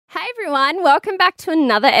Hey everyone, welcome back to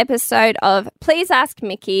another episode of Please Ask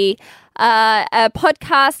Mickey, a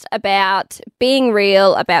podcast about being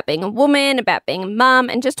real, about being a woman, about being a mum,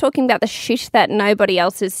 and just talking about the shit that nobody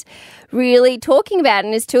else is really talking about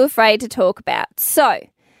and is too afraid to talk about. So,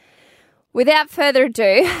 without further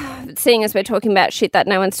ado, seeing as we're talking about shit that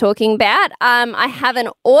no one's talking about, I have an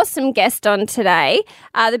awesome guest on today,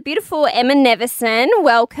 the beautiful Emma Nevison.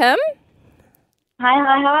 Welcome.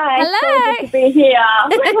 Hi. Hello. So good to be here.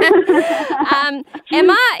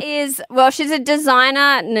 Emma she's a designer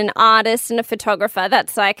and an artist and a photographer.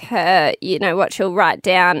 That's like her, what she'll write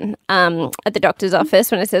down at the doctor's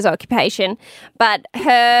office when it says occupation. But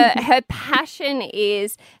her passion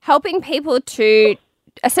is helping people to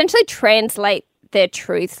essentially translate their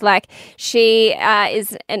truth. Like she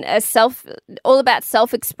is all about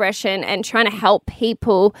self-expression and trying to help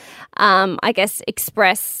people,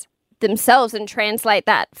 express themselves and translate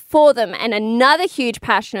that for them. And another huge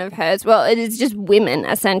passion of hers, well, it is just women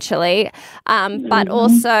essentially, but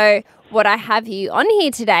also what I have you on here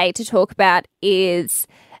today to talk about is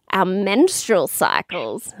our menstrual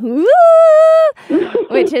cycles. Woo!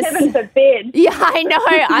 Which is heaven forbid. Yeah, I know.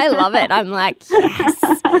 I love it. I'm like, yes,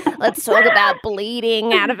 let's talk about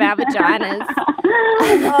bleeding out of our vaginas.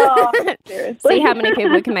 Oh, seriously. See how many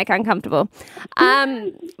people we can make uncomfortable.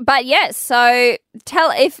 But yes, so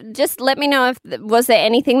let me know was there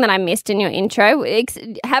anything that I missed in your intro?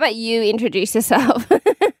 How about you introduce yourself? No,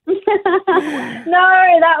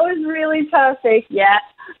 that was really perfect. Yeah.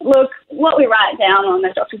 Look, what we write down on the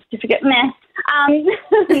doctor's certificate, meh.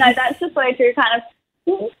 No, that's just way too kind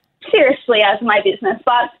of seriously as my business.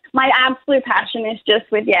 But my absolute passion is just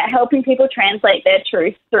with, helping people translate their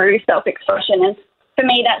truth through self-expression. And for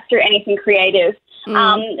me, that's through anything creative.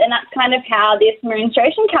 And that's kind of how this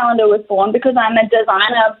menstruation calendar was born, because I'm a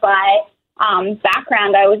designer by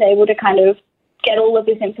background. I was able to kind of get all of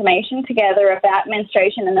this information together about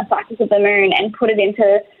menstruation and the cycles of the moon and put it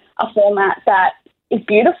into a format that is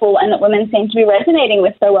beautiful and that women seem to be resonating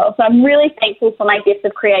with so well. So I'm really thankful for my gifts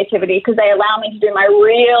of creativity, because they allow me to do my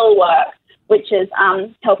real work, which is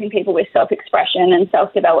helping people with self-expression and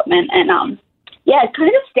self-development and, kind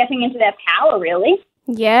of just stepping into their power, really.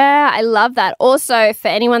 Yeah, I love that. Also, for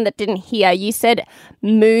anyone that didn't hear, you said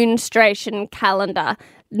menstruation calendar,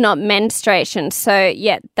 not menstruation. So,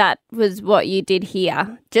 yeah, that was what you did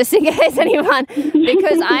here, just in case anyone,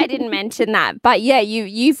 because I didn't mention that. But, yeah,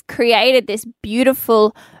 you've created this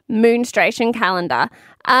beautiful menstruation calendar.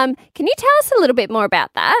 Can you tell us a little bit more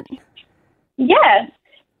about that? Yeah.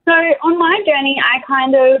 So on my journey, I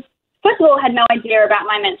kind of, first of all, had no idea about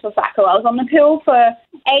my menstrual cycle. I was on the pill for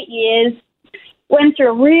 8 years, went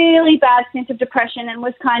through a really bad stint of depression and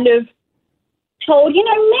was kind of told, maybe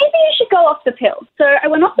you should go off the pill. So I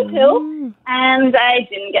went off the pill and I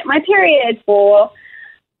didn't get my period for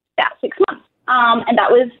about 6 months. And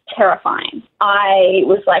that was terrifying. I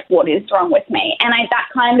was like, what is wrong with me? And that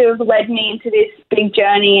kind of led me into this big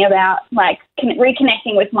journey about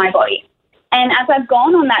reconnecting with my body. And as I've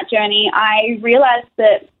gone on that journey, I realized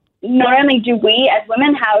that not only do we as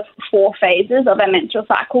women have 4 phases of our menstrual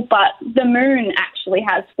cycle, but the moon actually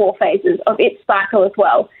has 4 phases of its cycle as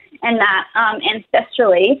well. And that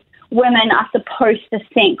ancestrally, women are supposed to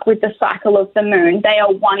sync with the cycle of the moon. They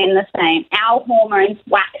are one in the same. Our hormones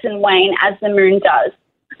wax and wane as the moon does.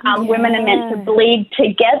 Women are meant to bleed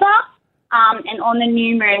together and on the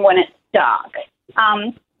new moon when it's dark.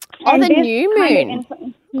 On the new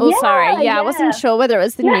moon? Sorry. Yeah, I wasn't sure whether it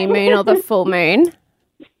was the new moon or the full moon.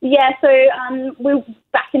 Yeah, so we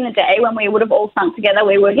back in the day when we would have all sunk together,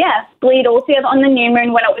 we would, bleed all together on the new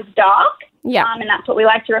moon when it was dark. Yeah. And that's what we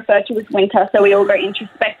like to refer to as winter. So we all go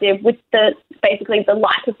introspective with basically the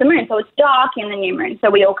light of the moon. So it's dark in the new moon. So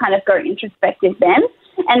we all kind of go introspective then.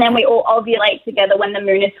 And then we all ovulate together when the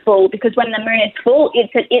moon is full, because when the moon is full,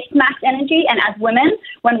 it's at its max energy. And as women,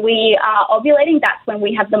 when we are ovulating, that's when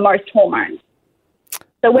we have the most hormones.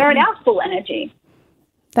 So we're at our full energy.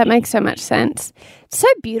 That makes so much sense. It's so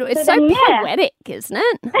beautiful. It's so poetic, isn't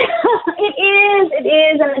it? It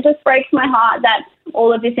is. And it just breaks my heart that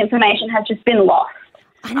all of this information has just been lost.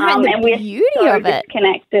 I know, and the beauty of it.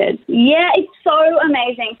 Disconnected. Yeah, it's so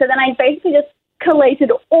amazing. So then I basically just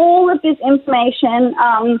collated all of this information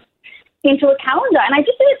into a calendar. And I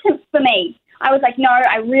just did it for me. I was like, no,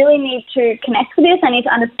 I really need to connect with this. I need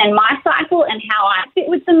to understand my cycle and how I fit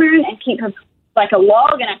with the moon and keep a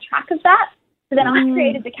log and a track of that. So then I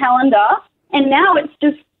created the calendar, and now it's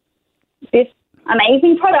just this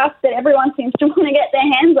amazing product that everyone seems to want to get their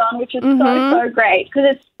hands on, which is so great,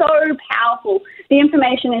 because it's so powerful. The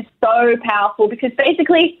information is so powerful because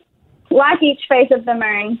basically, like each phase of the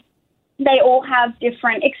moon, they all have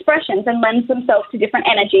different expressions and lend themselves to different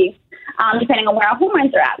energies, depending on where our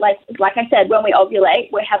hormones are at. Like I said, when we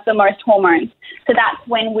ovulate, we have the most hormones. So that's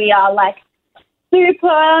when we are like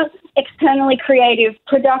super externally creative,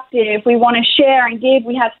 productive. We want to share and give.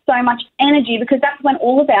 We have so much energy because that's when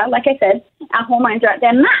all of our, like I said, our hormones are at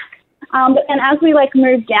their max. But then as we like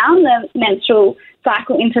move down the menstrual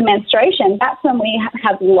cycle into menstruation, that's when we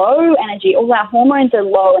have low energy. All our hormones are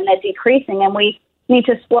low and they're decreasing, and we need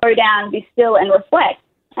to slow down, be still, and reflect.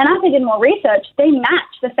 And as I did more research, they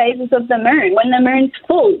match the phases of the moon. When the moon's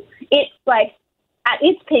full, it's like at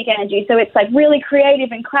its peak energy, so it's like really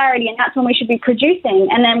creative and clarity, and that's when we should be producing.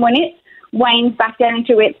 And then when it wanes back down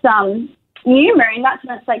into its new moon, that's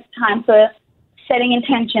when it's like time for setting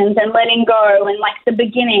intentions and letting go and like the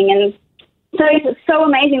beginning. And so it's so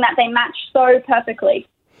amazing that they match so perfectly.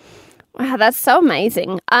 Wow, that's so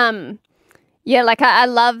amazing. Yeah, like I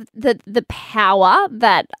love the power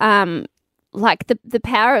that like the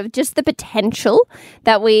power of just the potential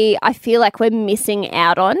that I feel like we're missing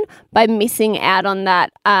out on by missing out on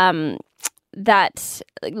that that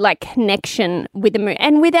like connection with the moon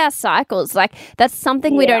and with our cycles. Like that's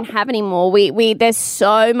something we don't have anymore. We there's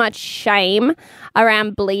so much shame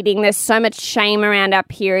around bleeding. There's so much shame around our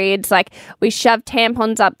periods. Like we shove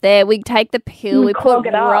tampons up there. We take the pill. We put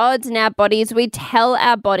rods in our bodies. We tell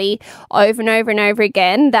our body over and over and over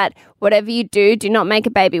again that whatever you do not make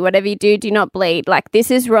a baby. Whatever you do not bleed. Like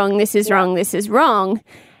this is wrong. This is wrong. This is wrong.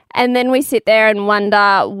 And then we sit there and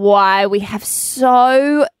wonder why we have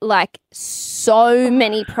so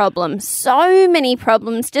many problems,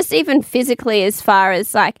 just even physically, as far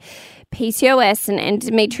as like PCOS and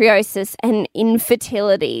endometriosis and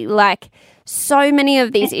infertility, like so many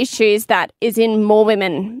of these issues that is in more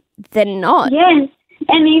women than not. Yes,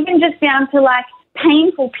 and even just down to like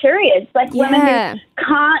painful periods, like women who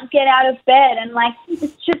can't get out of bed, and like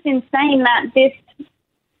it's just insane that this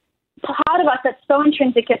part of us that's so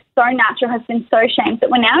intrinsic, it's so natural, has been so shamed that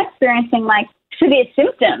we're now experiencing like severe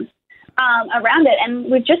symptoms around it. And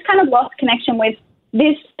we've just kind of lost connection with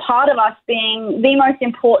this part of us being the most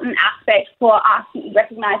important aspect for us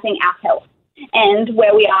recognizing our health and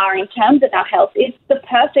where we are in terms of our health. It's the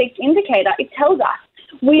perfect indicator. It tells us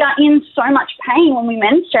we are in so much pain when we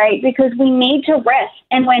menstruate because we need to rest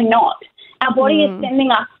and we're not. Our body is sending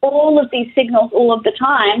us all of these signals all of the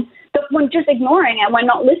time that we're just ignoring and we're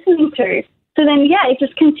not listening to. So then, it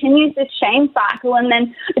just continues this shame cycle, and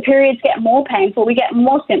then the periods get more painful, we get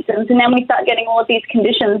more symptoms, and then we start getting all of these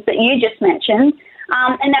conditions that you just mentioned,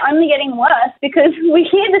 and they're only getting worse because we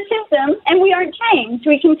hear the symptoms and we don't change.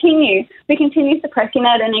 We continue suppressing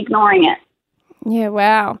it and ignoring it. Yeah,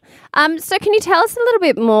 wow. So can you tell us a little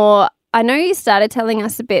bit more? I know you started telling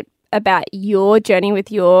us a bit about your journey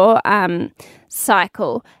with your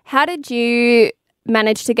cycle. How did you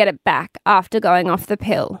manage to get it back after going off the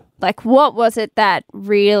pill? Like, what was it that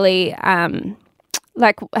really, how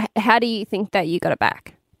do you think that you got it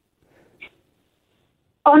back?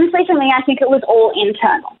 Honestly, for me, I think it was all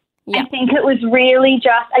internal. Yeah. I think it was really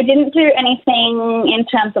just, I didn't do anything in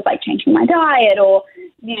terms of like changing my diet or,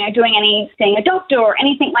 seeing a doctor or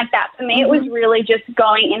anything like that. For me, it was really just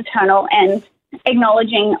going internal and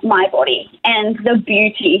acknowledging my body and the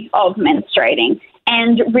beauty of menstruating.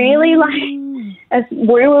 And really, as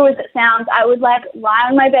woo-woo as it sounds, I would lie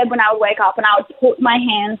on my bed when I would wake up, and I would put my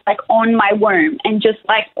hands on my womb and just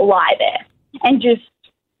lie there and just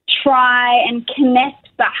try and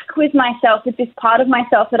connect back with myself, with this part of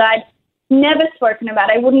myself that I'd never spoken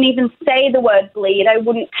about. I wouldn't even say the word bleed. I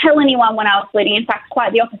wouldn't tell anyone when I was bleeding. In fact,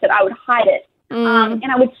 quite the opposite. I would hide it. And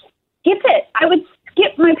I would skip it. I would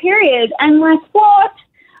skip my period and what?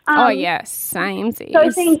 Same. So I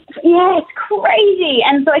think, it's crazy.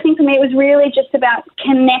 And so I think for me it was really just about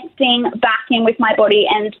connecting back in with my body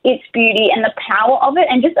and its beauty and the power of it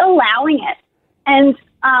and just allowing it. And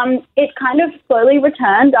it kind of slowly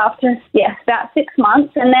returned after, about 6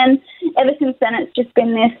 months. And then ever since then it's just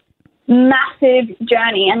been this massive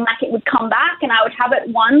journey. And it would come back and I would have it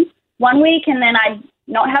one week and then I'd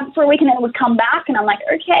not have it for a week and then it would come back and I'm like,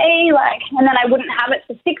 okay, and then I wouldn't have it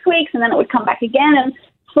for 6 weeks and then it would come back again, and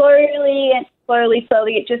slowly,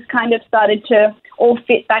 it just kind of started to all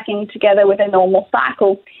fit back in together with a normal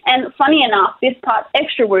cycle. And funny enough, this part's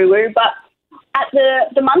extra woo-woo, but at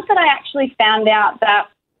the month that I actually found out that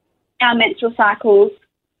our menstrual cycles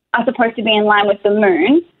are supposed to be in line with the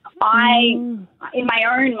moon, I, in my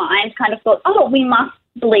own mind, kind of thought, we must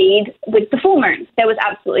bleed with the full moon. There was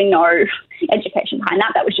absolutely no education behind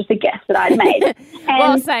that. That was just a guess that I'd made.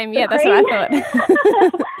 And same. Yeah, that's what I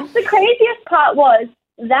thought. The craziest part was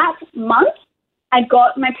that month I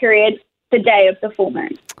got my period the day of the full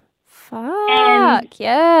moon.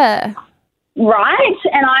 Yeah. right?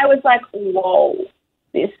 And I was like, whoa,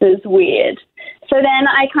 this is weird. So then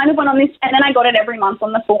I kind of went on this, and then I got it every month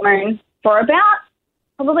on the full moon for about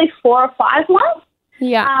probably 4 or 5 months.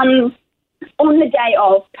 Yeah. On the day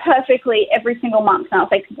of, perfectly every single month. And I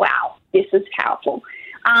was like, wow, this is powerful.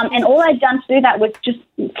 And all I'd done to do that was just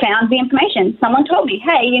found the information. Someone told me,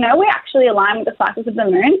 hey, we actually align with the cycles of the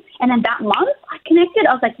moon. And then that month I connected.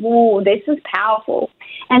 I was like, whoa, this is powerful.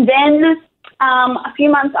 And then a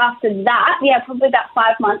few months after that, probably about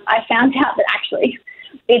 5 months, I found out that actually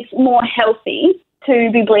it's more healthy to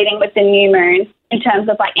be bleeding with the new moon in terms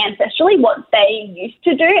of like ancestrally what they used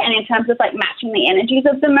to do and in terms of like matching the energies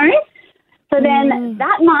of the moon. So then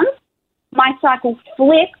that month, my cycle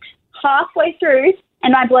flipped halfway through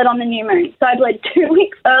and I bled on the new moon. So I bled 2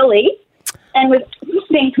 weeks early and was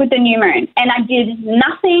synced with the new moon. And I did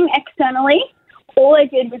nothing externally. All I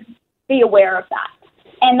did was be aware of that.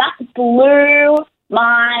 And that blew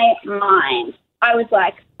my mind. I was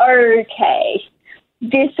like, okay,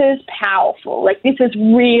 this is powerful. Like, this is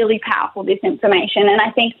really powerful, this information. And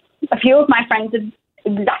I think a few of my friends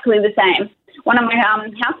are exactly the same. One of my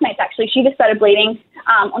housemates, actually, she just started bleeding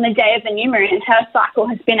on the day of the new moon, and her cycle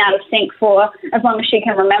has been out of sync for as long as she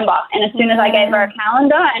can remember. And as soon as I gave her a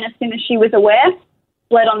calendar and as soon as she was aware,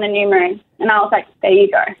 bled on the new moon. And I was like, there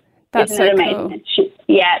you go. That's Isn't it so amazing? cool.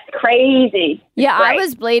 It's crazy. Yeah, I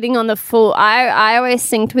was bleeding on the full. I always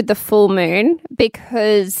synced with the full moon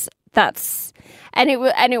because that's, and it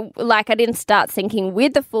like I didn't start syncing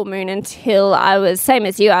with the full moon until I was, same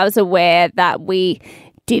as you, I was aware that we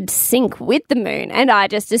did sync with the moon, and I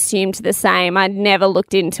just assumed the same. I never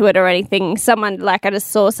looked into it or anything. I just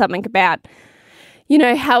saw something about,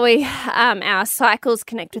 how we, our cycles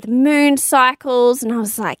connect with moon cycles. And I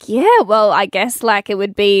was like, yeah, well, I guess like it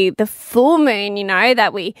would be the full moon,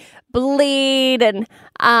 that we bleed. And,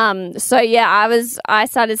 so yeah, I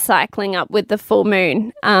started cycling up with the full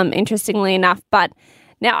moon, interestingly enough, but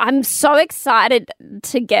now I'm so excited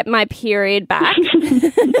to get my period back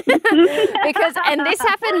because, and this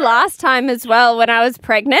happened last time as well when I was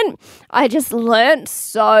pregnant. I just learnt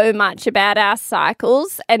so much about our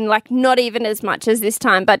cycles, and like not even as much as this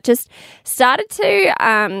time, but just started to,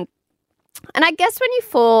 and I guess when you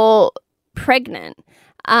fall pregnant,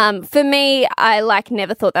 for me, I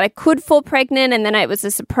never thought that I could fall pregnant, and then it was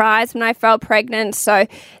a surprise when I fell pregnant. So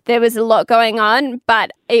there was a lot going on,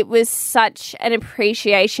 but it was such an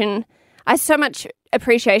appreciation. I had so much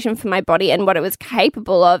appreciation for my body and what it was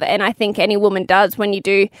capable of. And I think any woman does when you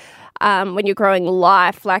do, when you're growing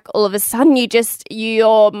life, like all of a sudden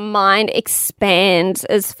your mind expands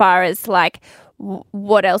as far as like,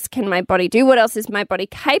 what else can my body do? What else is my body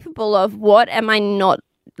capable of? What am I not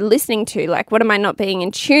listening to? Like, what am I not being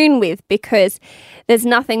in tune with? Because there's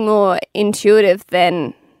nothing more intuitive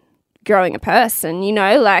than growing a person,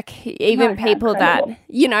 like even people that,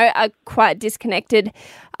 are quite disconnected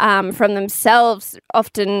from themselves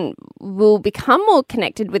often will become more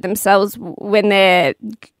connected with themselves when they're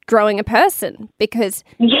growing a person, because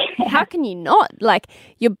how can you not? Like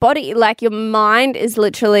your body, like your mind is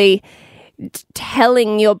literally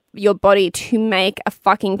telling your body to make a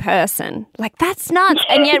fucking person. Like, that's nuts.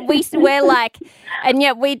 And yet and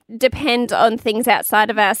we depend on things outside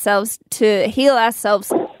of ourselves to heal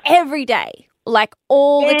ourselves every day. Like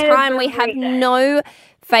all the time. We have no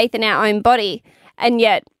faith in our own body, and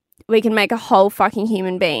yet we can make a whole fucking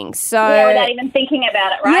human being. So without even thinking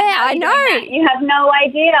about it, right? Yeah, I know. You have no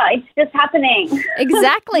idea. It's just happening.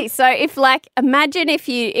 Exactly. So imagine if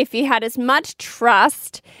you had as much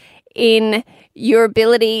trust in your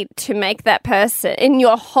ability to make that person, in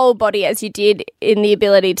your whole body, as you did in the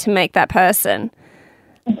ability to make that person.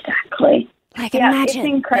 Exactly. Like, imagine. It's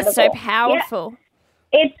incredible. That's so powerful.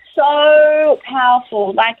 Yeah. It's so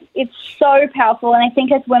powerful. Like, it's so powerful. And I think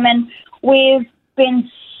as women, we've been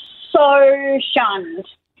so shunned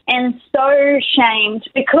and so shamed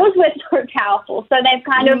because we're so powerful. So they've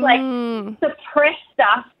kind of suppressed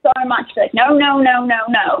us so much. Like, no,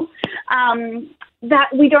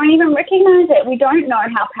 that we don't even recognize it. We don't know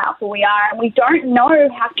how powerful we are, and we don't know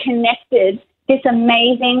how connected this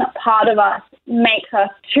amazing part of us makes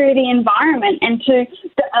us to the environment and to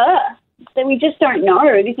the earth. So we just don't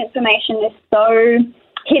know. This information is so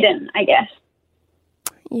hidden, I guess.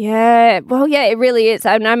 Yeah. Well, yeah, it really is.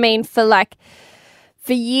 And I mean, for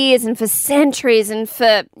years and for centuries and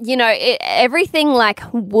for, everything like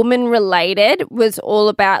woman related was all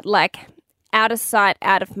about like out of sight,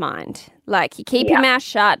 out of mind. Like, you keep your mouth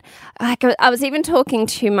shut. Like, I was even talking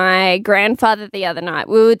to my grandfather the other night.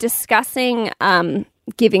 We were discussing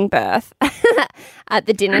giving birth at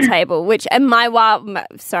the dinner table, and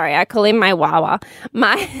I call him my Wawa.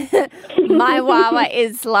 My Wawa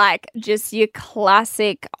is like just your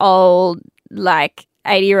classic old, like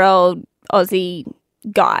 80-year-old Aussie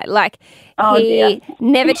guy. Like he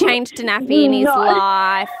never changed a nappy in his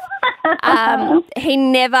life. He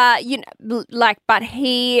never, but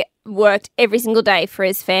he worked every single day for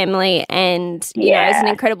his family and, you know, is an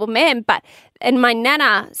incredible man. And my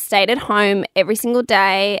nana stayed at home every single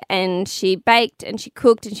day and she baked and she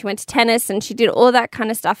cooked and she went to tennis and she did all that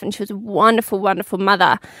kind of stuff and she was a wonderful, wonderful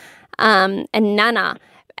mother and nana.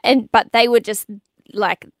 But they were just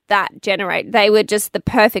like that generation. They were just the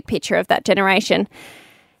perfect picture of that generation.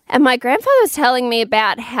 And my grandfather was telling me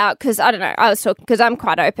about how, because I don't know, I was talking, because I'm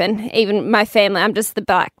quite open, even my family, I'm just the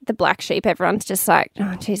black sheep. Everyone's just like,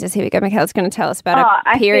 oh, Jesus, here we go. Michaela's going to tell us about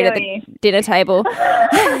a period at the dinner table.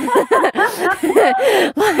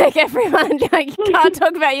 Like everyone, like, you can't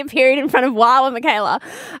talk about your period in front of Wawa, Michaela.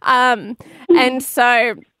 And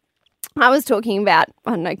so I was talking about, I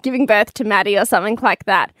don't know, giving birth to Maddie or something like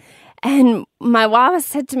that. And my Wawa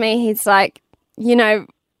said to me, he's like, you know,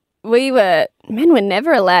 men were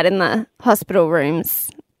never allowed in the hospital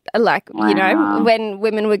rooms, like, you know, when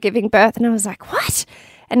women were giving birth. And I was like, what?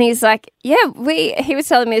 And he's like, yeah, he was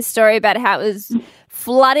telling me a story about how it was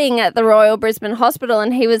flooding at the Royal Brisbane Hospital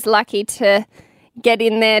and he was lucky to get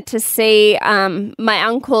in there to see my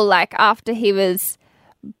uncle, like, after he was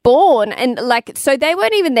born. And, like, so they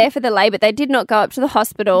weren't even there for the labour. They did not go up to the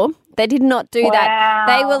hospital. They did not do that.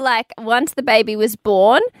 They were like, once the baby was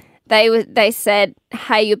born, they said,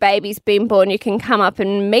 hey, your baby's been born, you can come up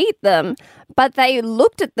and meet them. But they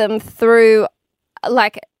looked at them through,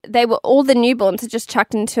 like, all the newborns are just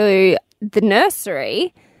chucked into the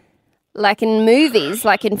nursery, like in movies,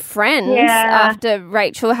 like in Friends, after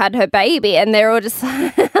Rachel had her baby, and they're all just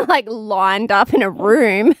like lined up in a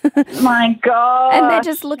room. My God. And they're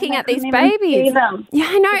just looking at these babies. Yeah,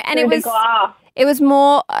 I know. And it was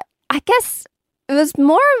more, I guess, it was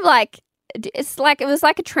more of like, it was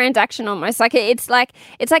like a transaction almost. Like it's like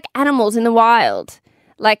animals in the wild.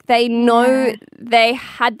 Like they know they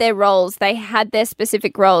had their roles. They had their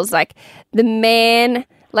specific roles. Like the man,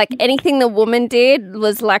 like anything the woman did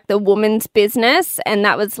was like the woman's business, and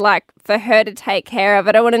that was like for her to take care of.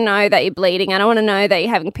 I don't want to know that you're bleeding. I don't want to know that you're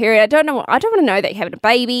having a period. I don't want to know that you're having a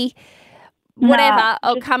baby. Whatever,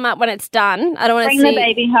 I'll come up when it's done. I don't want to see... Bring the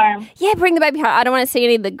baby home. Yeah, bring the baby home. I don't want to see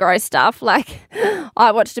any of the gross stuff. Like,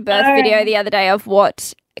 I watched a birth video the other day of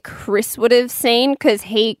what Chris would have seen because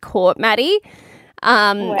he caught Maddie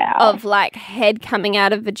of, like, head coming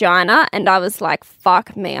out of vagina, and I was like,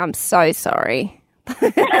 fuck me, I'm so sorry. I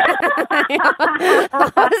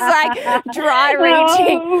was like dry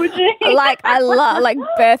reaching. Like I love, like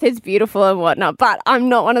birth is beautiful and whatnot, but I'm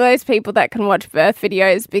not one of those people that can watch birth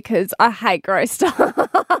videos because I hate gross stuff.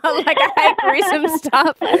 Like I hate gruesome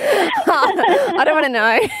stuff. I don't want to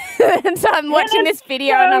know. And so I'm watching this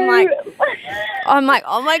video and I'm like,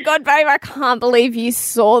 oh my God, babe, I can't believe you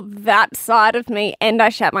saw that side of me, and I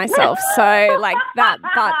shat myself. So like that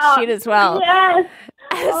butt shit as well. Yes.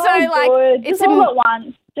 Good. It's all at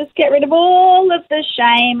once. Just get rid of all of the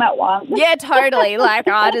shame at once. Yeah, totally. Like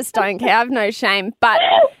I just don't care. I have no shame. But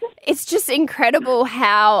it's just incredible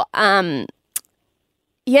how well,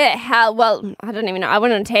 I don't even know. I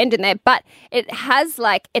went on a tangent there, but it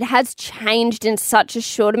has changed in such a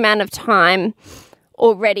short amount of time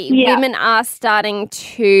already. Yeah. Women are starting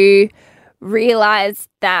to realize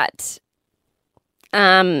that,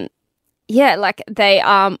 like they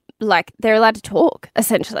are. Like they're allowed to talk,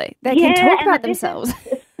 essentially. They can talk about themselves.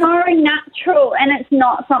 It's so natural, and it's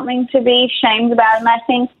not something to be shamed about. And I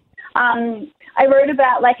think I wrote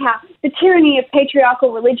about like how the tyranny of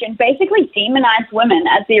patriarchal religion basically demonized women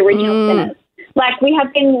as the original sinners. Like we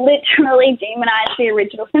have been literally demonized the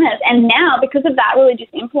original sinners. And now, because of that religious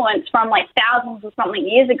influence from like thousands or something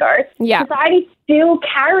years ago, society still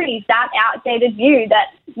carries that outdated view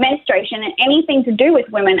that menstruation and anything to do with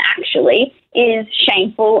women actually is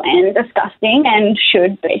shameful and disgusting and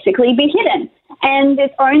should basically be hidden. And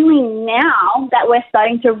it's only now that we're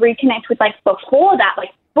starting to reconnect with like before that,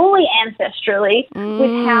 like fully ancestrally,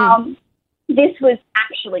 with how this was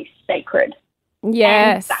actually sacred.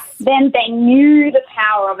 Yes. And then they knew the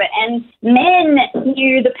power of it, and men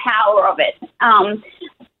knew the power of it.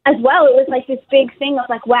 As well, it was like this big thing of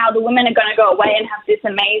like, wow, the women are going to go away and have this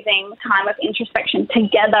amazing time of introspection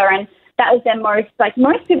together. And that was their most, like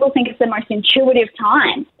most people think it's the most intuitive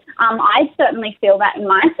time. I certainly feel that in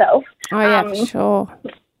myself. Oh, yeah, for sure.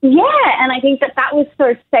 Yeah, and I think that was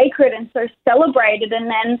so sacred and so celebrated, and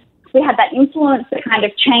then we had that influence that kind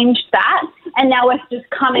of changed that. and now we're just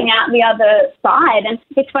coming out the other side. And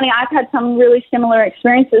it's funny, I've had some really similar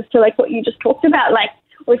experiences to like what you just talked about. Like,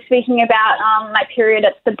 we're speaking about my period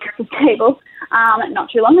at the breakfast table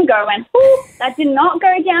not too long ago, and that did not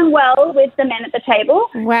go down well with the men at the table.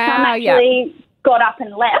 Wow, actually got up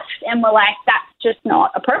and left, and were like, that's just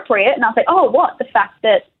not appropriate. And I was like, oh, what? The fact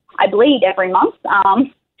that I bleed every month?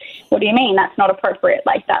 What do you mean that's not appropriate?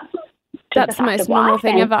 Like, that's the most normal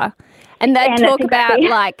thing ever. And they talk about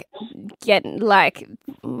like getting like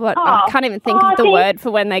what I can't even think of the word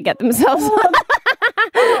for when they get themselves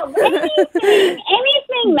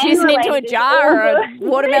anything juicing into a jar or a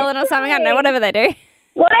watermelon or something. I don't know, whatever they do.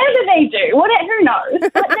 Whatever they do, who knows?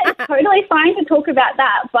 But it's totally fine to talk about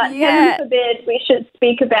that. But heaven forbid we should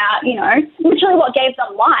speak about, literally what gave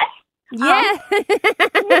them life. Yeah.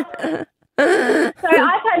 So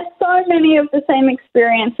I've had so many of the same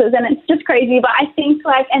experiences, and it's just crazy. But I think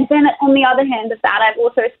and then on the other hand of that, I've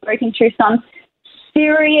also spoken to some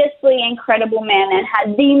seriously incredible men and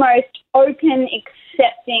had the most open,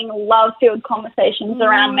 accepting, love-filled conversations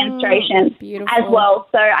around menstruation as well.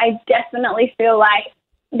 So I definitely feel like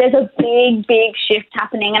there's a big, big shift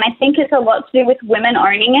happening, and I think it's a lot to do with women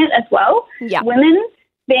owning it as well. Yeah. Women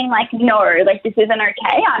being like, no, like, this isn't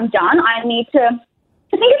okay. I'm done. I think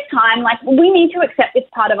it's time, like, we need to accept this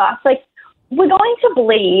part of us. Like, we're going to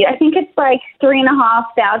bleed. I think it's like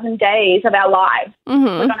 3,500 days of our lives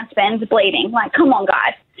we're going to spend bleeding. Like, come on,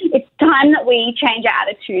 guys. It's time that we change our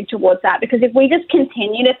attitude towards that, because if we just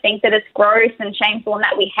continue to think that it's gross and shameful and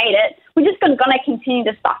that we hate it, we're just going to continue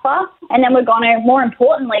to suffer, and then we're going to, more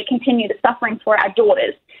importantly, continue the suffering for our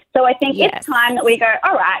daughters. So I think it's time that we go,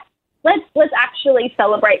 all right, let's actually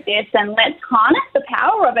celebrate this, and let's harness the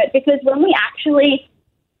power of it, because when we actually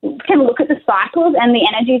can look at the cycles and the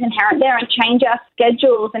energies inherent there and change our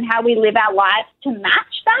schedules and how we live our lives to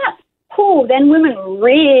match that, then women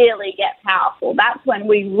really get powerful. That's when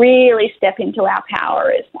we really step into our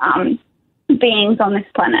power as beings on this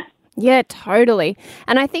planet. Yeah, totally.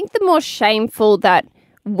 And I think the more shameful that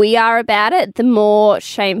we are about it, the more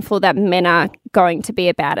shameful that men are going to be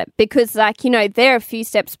about it, because they're a few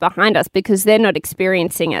steps behind us because they're not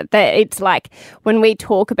experiencing it. It's like when we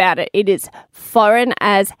talk about it, it is foreign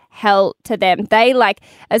as hell to them. They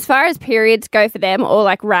as far as periods go for them, or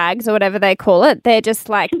like rags or whatever they call it, they're just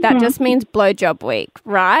like, that just means blowjob week,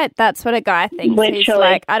 right? That's what a guy thinks. Literally. He's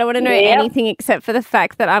like, I don't want to know anything except for the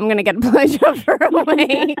fact that I'm going to get a blowjob for a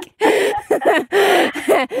week.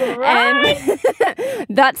 And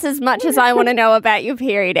that's as much as I want to know about your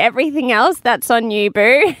period. Everything else, that's on you,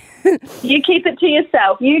 boo. You keep it to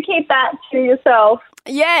yourself. You keep that to yourself.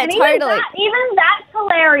 Yeah, and totally. Even that's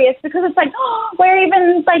hilarious, because it's like, we're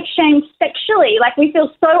even like shamed sexually. Like, we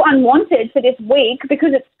feel so unwanted for this week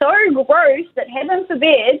because it's so gross that, heaven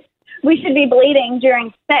forbid, we should be bleeding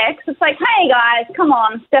during sex. It's like, hey guys, come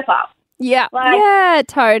on, step up. Yeah, yeah,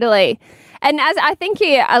 totally. And as I think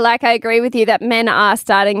I agree with you that men are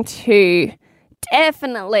starting to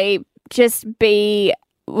definitely just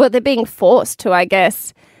they're being forced to, I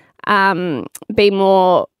guess, be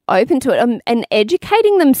more open to it and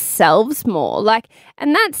educating themselves more.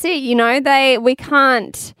 And that's it, we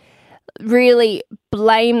can't really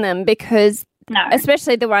blame them, because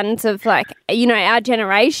especially the ones of our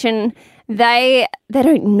generation, they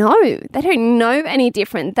don't know. They don't know any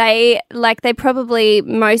different. They probably,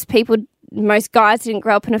 most guys didn't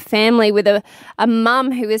grow up in a family with a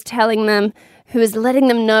mum who was telling them, who was letting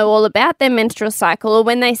them know all about their menstrual cycle, or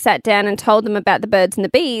when they sat down and told them about the birds and the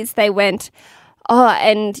bees, they went,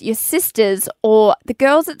 and your sisters or the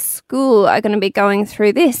girls at school are going to be going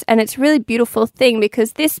through this, and it's a really beautiful thing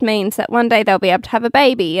because this means that one day they'll be able to have a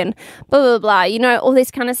baby and blah, blah, blah, all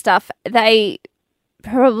this kind of stuff. They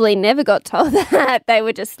probably never got told that. They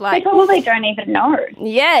were just like... They probably don't even know.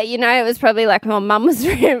 Yeah, it was probably like, mum was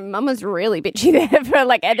really bitchy there for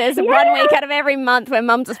there's 1 week out of every month where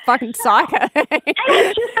mum's a fucking psycho. And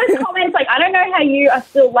it's just those comments I don't know how you are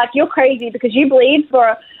still, you're crazy because you bleed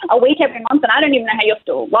for a week every month, and I don't even know how you're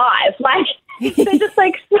still alive. They're just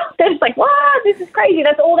like, wow, this is crazy.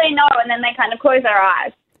 That's all they know, and then they kind of close their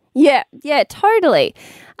eyes. Yeah, totally.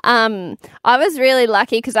 I was really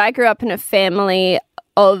lucky because I grew up in a family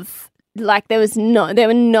of there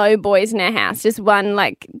were no boys in our house, just one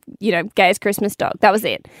gayest Christmas dog. That was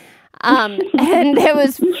it. And there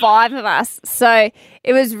was 5 of us, so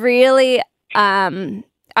it was really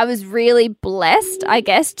I was really blessed, I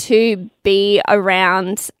guess, to be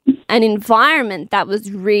around an environment that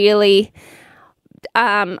was really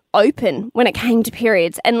open when it came to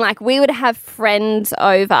periods. And we would have friends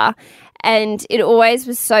over, and it always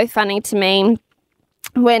was so funny to me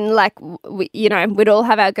when like, we'd all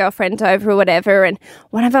have our girlfriends over or whatever, and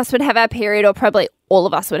one of us would have our period, or probably all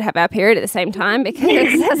of us would have our period at the same time,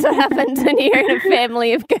 because that's what happens when you're in a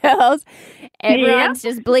family of girls. Everyone's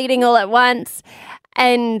just bleeding all at once.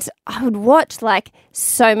 And I would watch like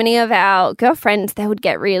so many of our girlfriends, they would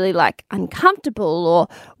get really like uncomfortable or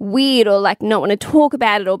weird, or like not want to talk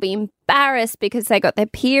about it, or be embarrassed because they got their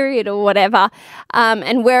period or whatever.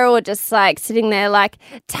 And we're all just like sitting there like,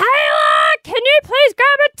 Taylor, can you please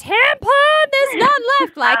grab a tampon? There's none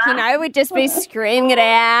left. Like, we'd just be screaming it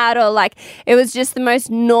out, or like it was just the most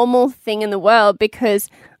normal thing in the world, because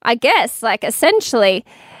I guess like essentially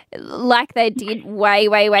like they did way,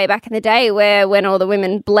 way, way back in the day, where when all the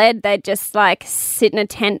women bled, they'd just like sit in a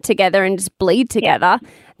tent together and just bleed together. Yeah.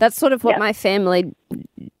 That's sort of what my family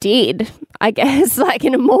did, I guess, like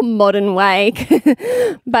in a more modern way.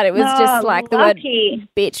 But it was just like the word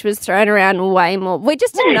bitch was thrown around way more. We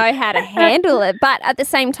just didn't know how to handle it. But at the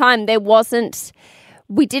same time,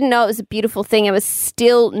 we didn't know it was a beautiful thing. It was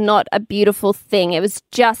still not a beautiful thing. It was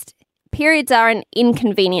just, periods are an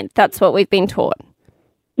inconvenience. That's what we've been taught.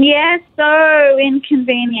 Yeah, so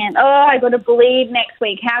inconvenient. Oh, I got to bleed next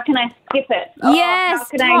week. How can I skip it? Yes,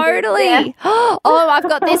 totally. I've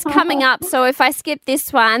got this coming up, so if I skip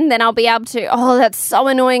this one, then I'll be able to, that's so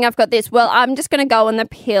annoying, I've got this. Well, I'm just going to go on the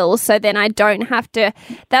pill, so then I don't have to.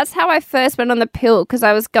 That's how I first went on the pill, because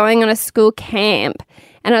I was going on a school camp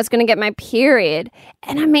and I was going to get my period.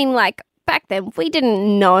 And I mean, like, back then we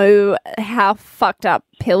didn't know how fucked up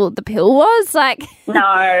the pill was. Like,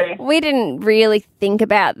 no, we didn't really think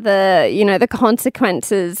about the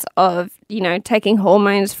consequences of taking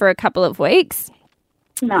hormones for a couple of weeks.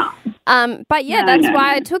 No. But yeah, that's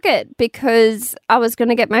why I took it, because I was going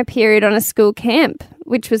to get my period on a school camp,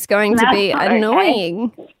 which was going to be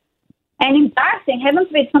annoying. Okay. And embarrassing. Heaven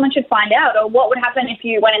forbid someone should find out. Or what would happen if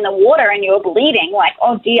you went in the water and you were bleeding? Like,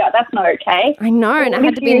 oh dear, that's not okay. I know, and I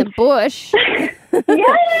had to be in the bush.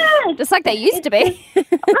 Yes. Just like they used to be.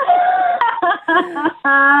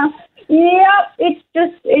 Yep. It's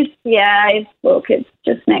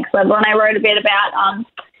just next level. And I wrote a bit about, I'm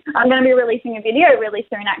going to be releasing a video really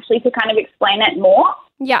soon, actually, to kind of explain it more.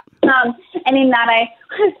 Yeah. And in that,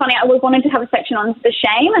 it's funny, I wanted to have a section on the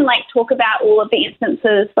shame and like talk about all of the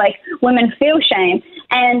instances like women feel shame.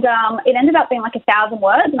 And it ended up being like 1,000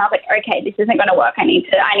 words, and I was like, okay, this isn't going to work. I need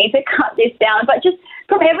to cut this down. But just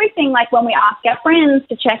from everything, like when we ask our friends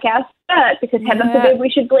to check our skirt, because heaven forbid we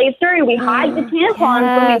should bleed through, we hide the tampons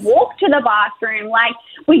when we walk to the bathroom. Like,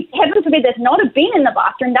 heaven forbid there's not a bin in the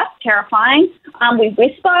bathroom. That's terrifying. We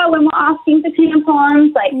whisper when we're asking for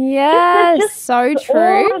tampons. Like, just so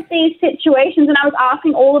true. All of these situations, and I was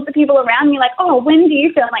asking all of the people around me, like, when do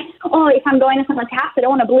you feel? Like, if I'm going to someone's house, I don't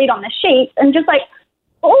want to bleed on the sheets, and just like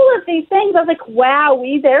all of these things. I was like, wow,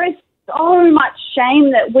 there is so much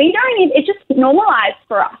shame that we don't even, it's just normalized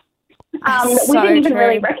for us. That we didn't even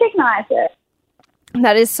really recognize it.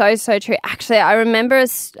 That is so, so true. Actually, I remember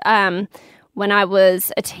when I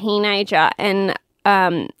was a teenager, and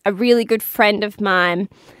a really good friend of mine,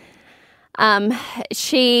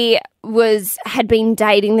 she had been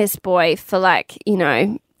dating this boy for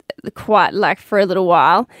quite like for a little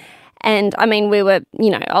while. And I mean, we were,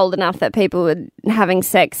 old enough that people were having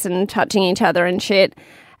sex and touching each other and shit.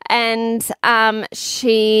 And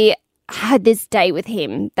she had this date with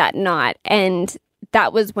him that night, and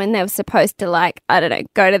that was when they were supposed to, like, I don't know,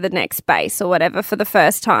 go to the next base or whatever for the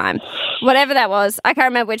first time. Whatever that was. I can't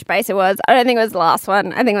remember which base it was. I don't think it was the last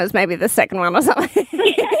one. I think it was maybe the second one or something.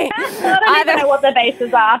 I don't even know what the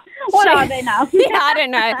bases are. What are they now? Yeah, I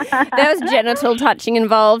don't know. There was genital touching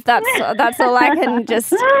involved. That's all I can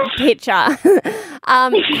just picture.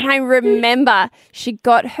 And I remember she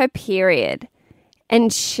got her period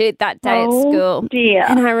and shit that day at school. Dear.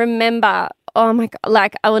 And I remember, oh my God,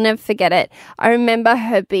 like I will never forget it. I remember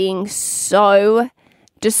her being so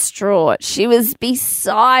distraught. She was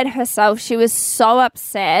beside herself. She was so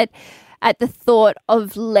upset at the thought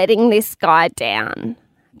of letting this guy down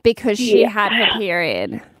because she had her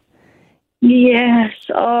period. Yes.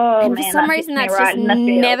 Oh, and man, for some reason, that's just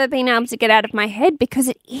never been able to get out of my head, because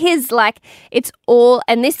it is like, it's all,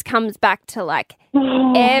 and this comes back to like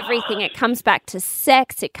everything. It comes back to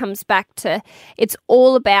sex. It comes back to, it's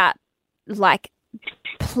all about like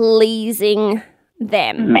pleasing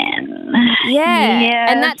them. Men. Yeah. Yes,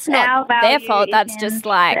 and that's not their fault. That's just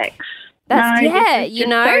like, sex. that's,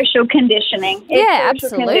 it's social conditioning. It's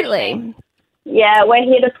social absolutely. Conditioning. Yeah, we're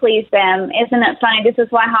here to please them. Isn't it funny? This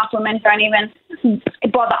is why half women don't even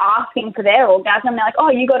bother asking for their orgasm. They're like, oh,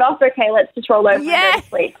 you got off? Okay, let's just roll over and go to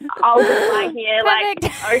sleep. I'll just lie here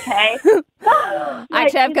okay.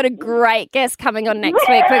 Actually, I've got a great guest coming on next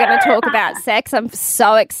week. We're going to talk about sex. I'm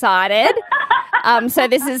so excited. So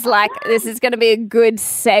this is going to be a good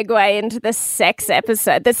segue into the sex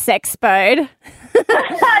episode, the sexpode.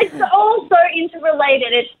 It's all so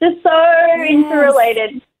interrelated. It's just so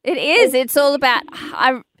interrelated. It is. It's all about.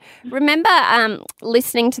 I remember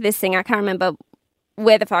listening to this thing. I can't remember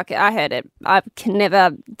where the fuck I heard it. I can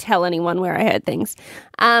never tell anyone where I heard things.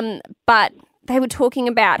 But they were talking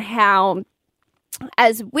about how,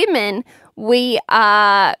 as women, we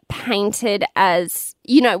are painted as,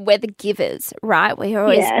 we're the givers, right? We're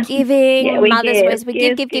always giving. Yeah, we mothers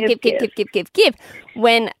give, give.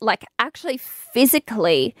 When, actually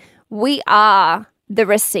physically, we are the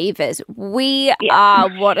receivers. We are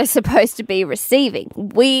what are supposed to be receiving.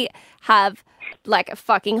 We have, a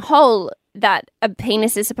fucking hole that a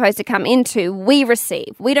penis is supposed to come into. We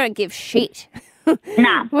receive. We don't give shit.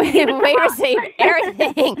 Nah. we receive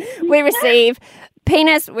everything. We receive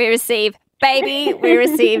penis, we receive baby, we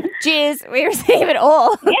receive jizz, we receive it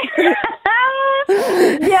all.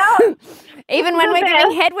 Yeah. Even when we're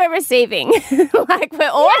giving head, we're receiving. We're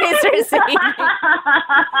always receiving.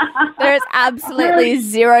 There is absolutely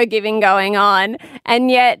zero giving going on.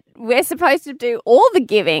 And yet we're supposed to do all the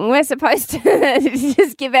giving. We're supposed to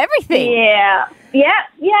just give everything. Yeah.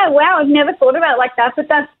 Wow, I've never thought about it like that, but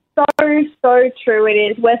that's so true it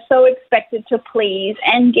is. We're so expected to please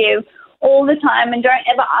and give all the time and don't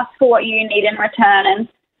ever ask for what you need in return. And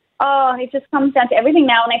it just comes down to everything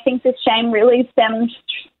now. And I think this shame really stems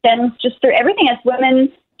just through everything. As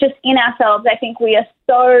women, just in ourselves, I think we are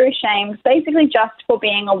so shamed, basically just for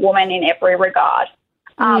being a woman in every regard.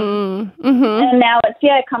 And now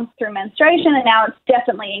it comes through menstruation, and now it's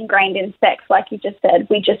definitely ingrained in sex. Like you just said,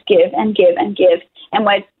 we just give and give and give, and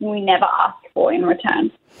we never ask for in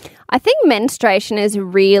return. I think menstruation is a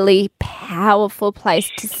really powerful place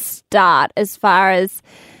to start as far as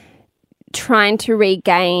trying to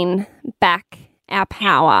regain back our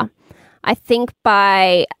power. I think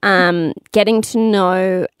by getting to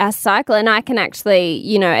know our cycle, and I can actually,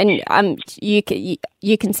 you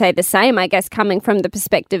can say the same, I guess, coming from the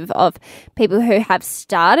perspective of people who have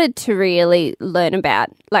started to really learn about,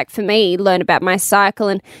 for me, learn about my cycle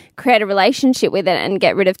and create a relationship with it and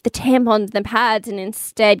get rid of the tampons and the pads and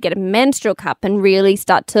instead get a menstrual cup and really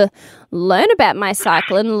start to learn about my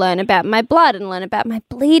cycle and learn about my blood and learn about my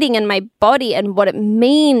bleeding and my body and what it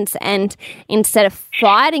means. And instead of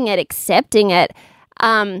fighting it, accepting it,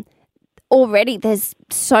 already there's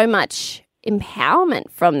so much empowerment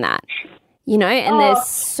from that, and there's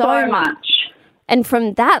so much. And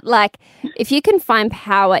from that, if you can find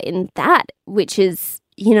power in that, which is,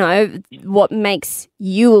 what makes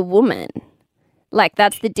you a woman,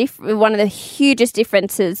 that's one of the hugest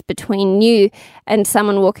differences between you and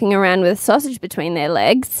someone walking around with a sausage between their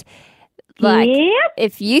legs.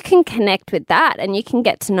 If you can connect with that and you can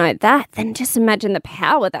get to know that, then just imagine the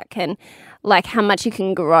power that can, how much you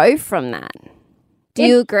can grow from that. Do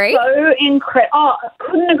you agree? So incredible. I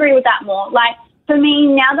couldn't agree with that more. For me,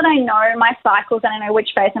 now that I know my cycles and I know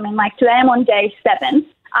which phase I'm in, today I'm on day 7,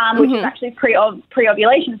 which is actually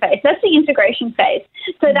pre-ovulation phase. That's the integration phase.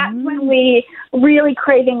 So that's when we really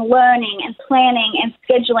craving learning and planning and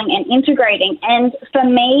scheduling and integrating. And for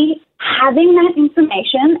me, having that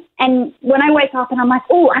information, and when I wake up and I'm like,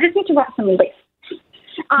 I just need to write some lists.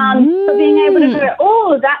 So being able to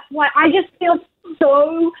go, that's why I just feel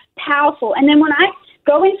so powerful. And then when I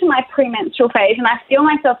go into my premenstrual phase and I feel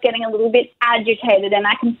myself getting a little bit agitated and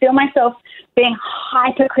I can feel myself being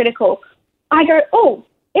hypercritical, I go,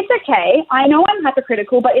 it's okay. I know I'm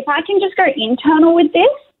hypercritical, but if I can just go internal with this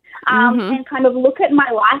and kind of look at my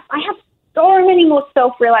life, I have so many more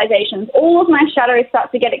self-realizations. All of my shadows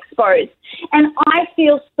start to get exposed. And I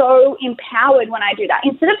feel so empowered when I do that.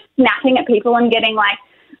 Instead of snapping at people and getting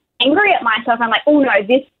angry at myself, I'm like, no,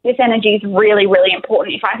 this energy is really, really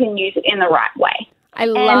important if I can use it in the right way. I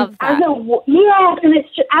love that. And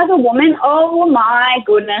it's just, as a woman, oh my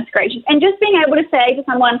goodness gracious. And just being able to say to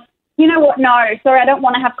someone, you know what, no, sorry, I don't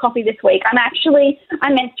want to have coffee this week. I'm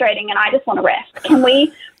menstruating and I just want to rest. Can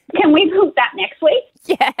we book that next week?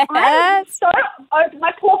 Yes.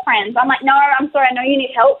 My poor friends, I'm like, no, I'm sorry, I know you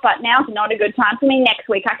need help, but now's not a good time for me. Next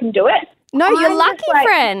week I can do it. No, you're lucky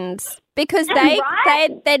friends. Because they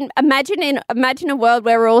then imagine a world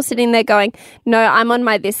where we're all sitting there going, no, I'm on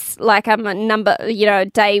my I'm a number,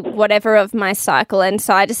 day whatever of my cycle, and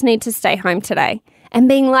so I just need to stay home today. and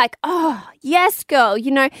being like, oh, yes, girl, do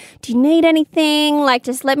you need anything? Like,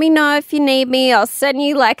 just let me know if you need me. I'll send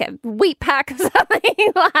you like a wheat pack or something.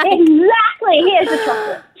 Exactly. Here's the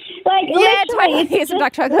chocolate. Like, yeah, totally. Here's some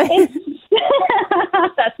dark chocolate.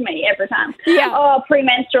 That's me every time. Yeah. Oh,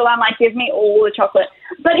 premenstrual, I'm like, give me all the chocolate.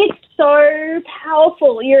 But it's so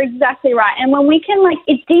powerful. You're exactly right. And when we can, like,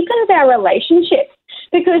 it deepens our relationships,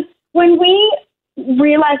 because when we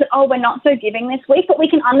realize that, oh, we're not so giving this week, but we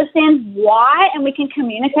can understand why and we can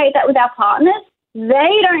communicate that with our partners,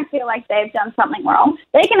 they don't feel like they've done something wrong.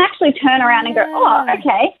 They can actually turn around and go, oh,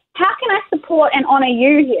 okay, how can I support and honour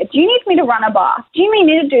you here? Do you need me to run a bath? Do you need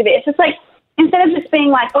me to do this? It's like, instead of just being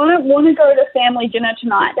like, oh, I don't want to go to family dinner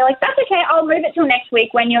tonight, they're like, that's okay, I'll move it till next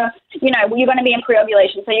week when you're going to be in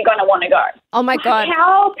pre-ovulation, so you're going to want to go. Oh, my God.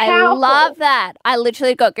 How powerful. I love that. I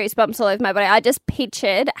literally got goosebumps all over my body. I just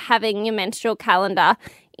pictured having your menstrual calendar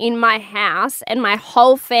in my house and my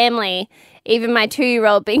whole family, even my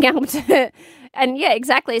 2-year-old, being able to... And yeah,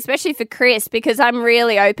 exactly, especially for Chris, because I'm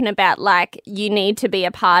really open about, like, you need to be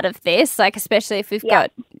a part of this, like, especially if we've got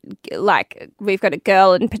a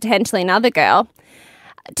girl and potentially another girl.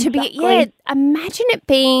 Imagine it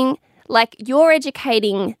being like you're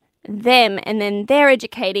educating them and then they're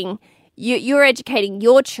educating you're educating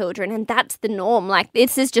your children, and that's the norm. Like,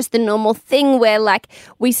 this is just the normal thing where, like,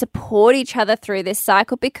 we support each other through this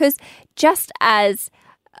cycle, because just as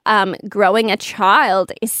growing a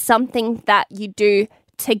child is something that you do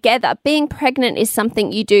together. Being pregnant is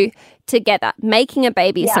something you do together. Making a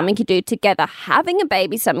baby is something you do together. Having a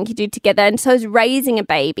baby is something you do together. And so is raising a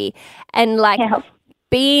baby. And, like,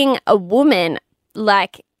 being a woman,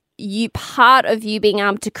 like, part of you being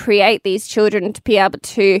able to create these children, to be able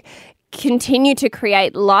to continue to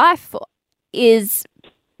create life, is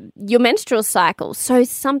your menstrual cycle. So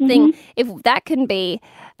something, if that can be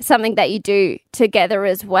something that you do together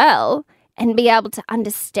as well, and be able to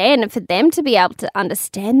understand, and for them to be able to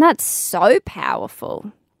understand, that's so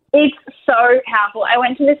powerful. It's so powerful. I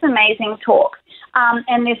went to this amazing talk,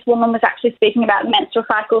 and this woman was actually speaking about menstrual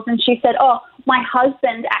cycles, and she said, oh, my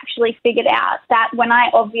husband actually figured out that when I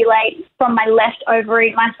ovulate from my left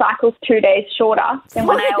ovary, my cycle's 2 days shorter than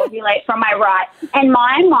when I ovulate from my right. And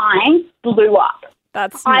my mind blew up.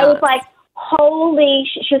 That's nuts. I was like, holy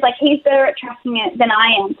shit. She was like, he's better at tracking it than I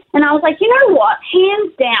am. And I was like, you know what?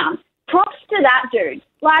 Hands down, props to that dude.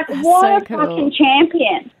 Like, that's what so a fucking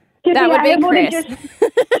champion. That would be Chris.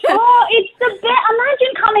 It's the best.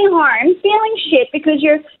 Imagine coming home feeling shit because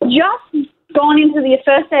you're just gone into the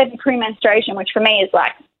first day of your pre-menstruation, which for me is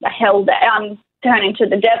like a hell day. I'm turning to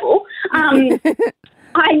the devil. I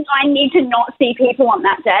need to not see people on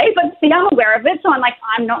that day, but see, I'm aware of it, so I'm like,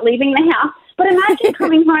 I'm not leaving the house. But imagine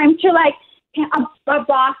coming home to, like, a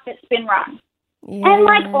bath that's been run. Yeah. And,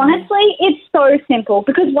 like, honestly, it's so simple,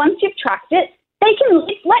 because once you've tracked it,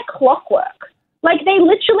 it's like clockwork. Like, they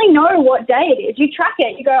literally know what day it is. You track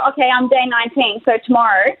it. You go, okay, I'm day 19, so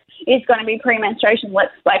tomorrow is going to be pre-menstruation. We're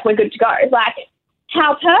good to go. Like,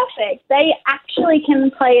 how perfect. They actually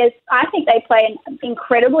can play I think they play an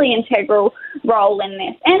incredibly integral role in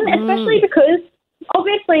this. And especially because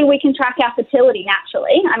obviously we can track our fertility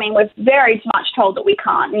naturally. I mean, we're very much told that we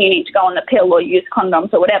can't and you need to go on the pill or use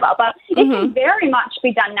condoms or whatever, but it can very much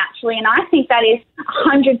be done naturally. And I think that is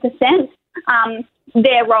 100%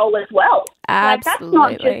 their role as well. Absolutely. Like, that's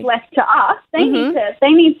not just left to us. They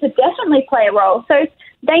need to definitely play a role. So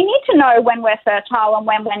they need to know when we're fertile and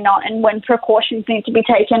when we're not, and when precautions need to be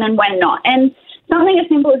taken and when not. And something as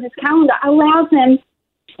simple as this calendar allows them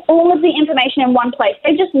all of the information in one place.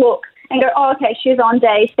 They just look and go, oh, okay, she's on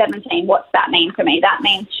day 17. What's that mean for me? That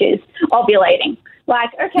means she's ovulating.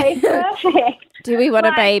 Like, okay, perfect. Do we want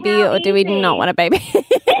a baby or do we not want a baby?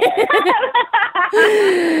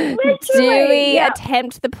 Do we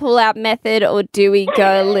attempt the pull-out method, or do we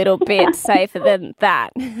go a little bit safer than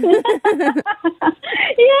that? Yeah,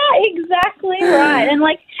 exactly right. And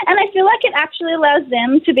I feel like it actually allows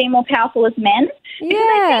them to be more powerful as men.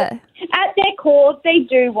 Yeah. At their core, they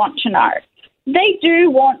do want to know. They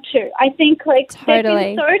do want to. I think, like, totally.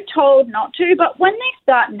 They've been so told not to, but when they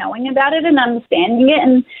start knowing about it and understanding it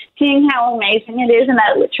and seeing how amazing it is and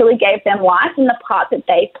that it literally gave them life and the part that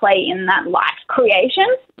they play in that life creation,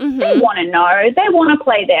 they want to know. They want to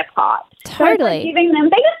play their part. Totally. So giving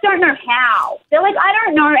them, they just don't know how. They're like, I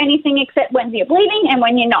don't know anything except when you're bleeding and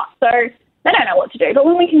when you're not. So they don't know what to do. But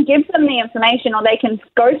when we can give them the information, or they can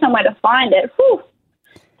go somewhere to find it,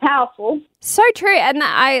 powerful. So true. And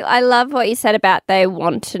I love what you said about they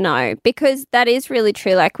want to know, because that is really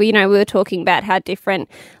true. Like, we were talking about how different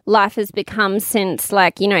life has become since,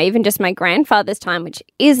 like, even just my grandfather's time, which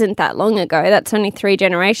isn't that long ago. That's only 3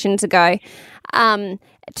 generations ago.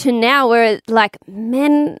 to now where like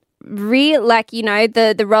men like, you know,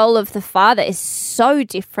 the role of the father is so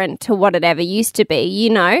different to what it ever used to be, you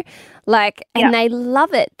know, like, and they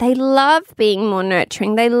love it. They love being more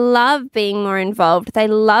nurturing. They love being more involved. They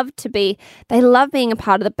love being a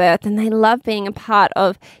part of the birth, and they love being a part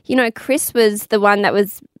of, you know, Chris was the one that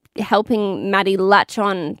was helping Maddie latch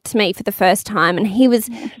on to me for the first time, and he was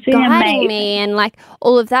guiding me and like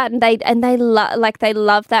all of that, and they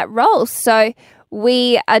love that role. So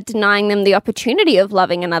we are denying them the opportunity of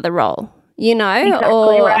loving another role, you know?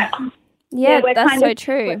 Exactly right. Yeah, that's so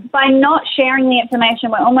true. By not sharing the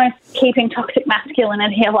information, we're almost keeping toxic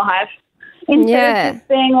masculinity alive. Instead of just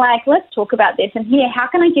being like, let's talk about this, and here, how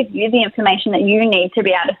can I give you the information that you need to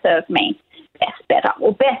be able to serve me better,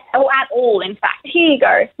 or at all, in fact. Here you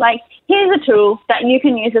go. Like, here's a tool that you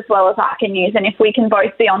can use as well as I can use, and if we can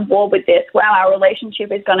both be on board with this, wow, our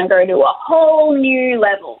relationship is going to go to a whole new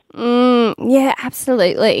level. Yeah,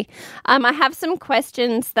 absolutely. I have some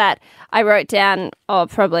questions that I wrote down,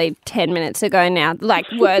 probably 10 minutes ago now, like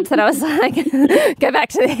words that I was like, go back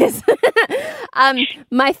to this.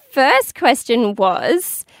 My first question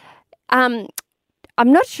was, I'm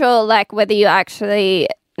not sure, like, whether you actually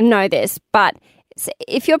know this, but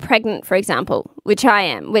if you're pregnant, for example, which I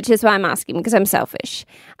am, which is why I'm asking because I'm selfish,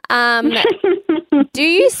 do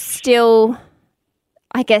you still,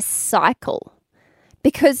 I guess, cycle?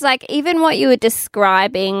 Because, like, even what you were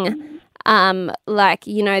describing, like,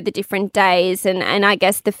 you know, the different days and I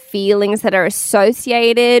guess the feelings that are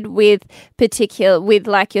associated with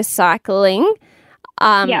like your cycling,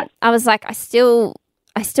 I was like, I still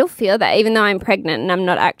feel that even though I'm pregnant and I'm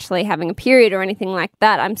not actually having a period or anything like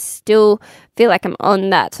that, I'm still feel like I'm on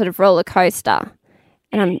that sort of roller coaster.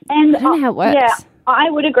 And I don't know how it works. Yeah, I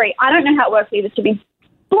would agree. I don't know how it works either, to be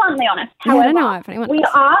bluntly honest. However, I don't know if anyone we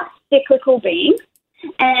does. are cyclical beings.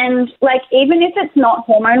 And, like, even if it's not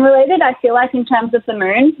hormone related, I feel like in terms of the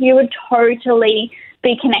moon, you would totally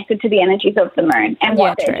be connected to the energies of the moon and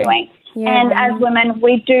what they're doing. Yeah. And as women,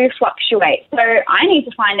 we do fluctuate. So I need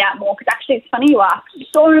to find out more, because actually it's funny you ask.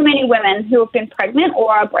 So many women who have been pregnant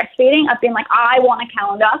or are breastfeeding have been like, I want a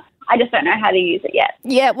calendar. I just don't know how to use it yet.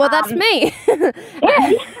 Yeah, well, that's me.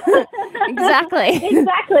 Exactly.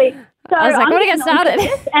 Exactly. So I was like, I want to get started.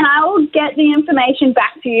 And I will get the information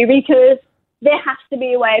back to you, because there has to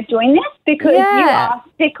be a way of doing this, because you are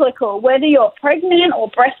cyclical. Whether you're pregnant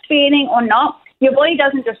or breastfeeding or not, your body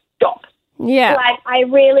doesn't just stop. Yeah. Like, I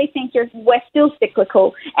really think we're still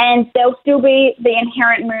cyclical, and there'll still be the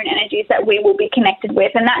inherent moon energies that we will be connected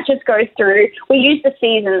with. And that just goes through, we use the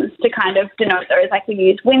seasons to kind of denote those. Like, we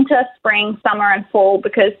use winter, spring, summer, and fall,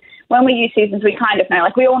 because when we use seasons, we kind of know,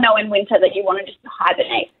 like, we all know in winter that you want to just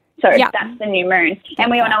hibernate. So that's the new moon. And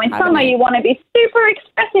we all know in summer you want to be super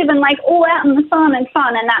expressive and, like, all out in the sun and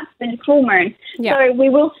fun, and that's the full moon. Yeah. So we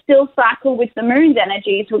will still cycle with the moon's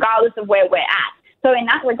energies regardless of where we're at. So in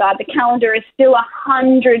that regard, the calendar is still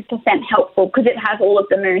 100% helpful, because it has all of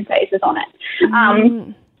the moon phases on it.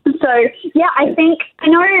 So, yeah, I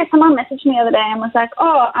know someone messaged me the other day and was like,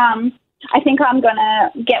 I think I'm going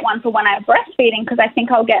to get one for when I'm breastfeeding, because I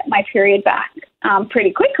think I'll get my period back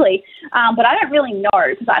pretty quickly. But I don't really know,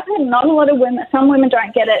 because I've had not a lot of women, some women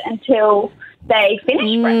don't get it until they finish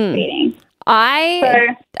breastfeeding. I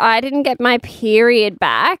didn't get my period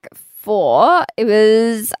back for, it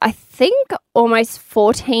was, I think, almost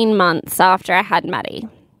 14 months after I had Maddie.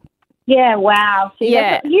 Yeah, wow. So you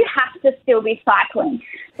have to still be cycling.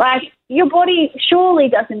 Like, your body surely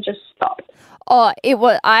doesn't just stop. Oh, it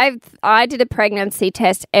was. I did a pregnancy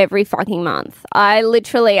test every fucking month. I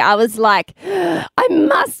was like,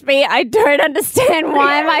 I don't understand,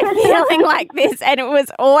 why am I feeling like this? And it was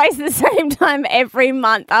always the same time every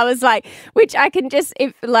month. I was like, which I can just,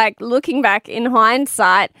 looking back in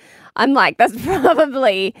hindsight, I'm like, that's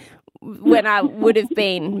probably when I would have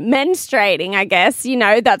been menstruating, I guess. You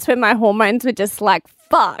know, that's when my hormones were just like,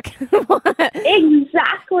 fuck.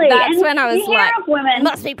 Exactly. That's and when I was like, women,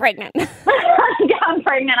 must be pregnant. I'm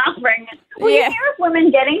pregnant. Well, you hear of women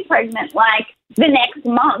getting pregnant, like, the next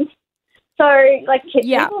month. So, like,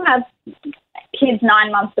 people have kids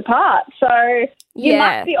 9 months apart. So you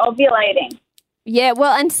must be ovulating. Yeah,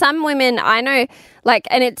 well, and some women I know, like,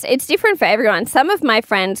 and it's different for everyone. Some of my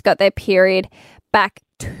friends got their period back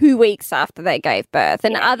 2 weeks after they gave birth,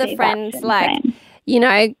 and other friends, like, you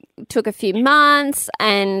know, took a few months,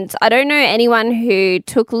 and I don't know anyone who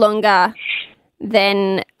took longer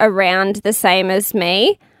than around the same as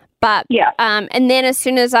me. But, and then as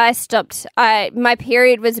soon as I stopped, my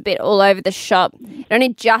period was a bit all over the shop. It only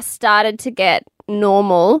just started to get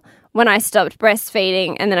normal when I stopped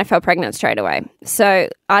breastfeeding, and then I fell pregnant straight away. So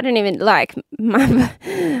I don't even like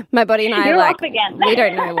my body and I You're are like off again. we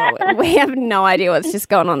don't know we have no idea what's just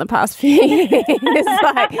gone on the past few years. It's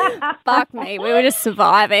like fuck me, we were just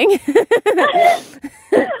surviving.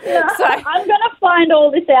 So I'm gonna find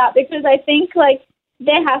all this out because I think like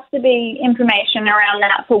there has to be information around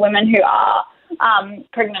that for women who are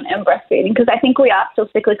pregnant and breastfeeding, because I think we are still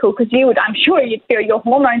cyclical. Because I'm sure you'd feel your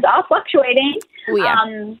hormones are fluctuating. Oh,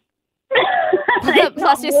 yeah.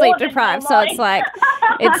 Plus you're sleep deprived, so it's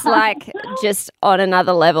like just on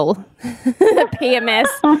another level. PMS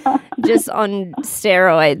just on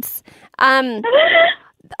steroids.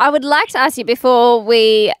 I would like to ask you before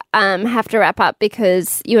we have to wrap up,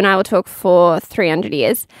 because you and I will talk for 300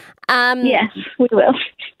 years. Yes, we will.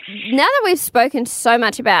 Now that we've spoken so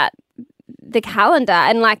much about the calendar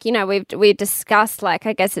and like, you know, we've discussed like,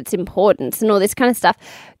 I guess its importance and all this kind of stuff.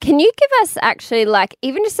 Can you give us actually like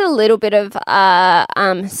even just a little bit of a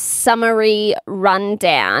summary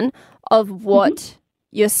rundown of what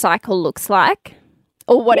your cycle looks like,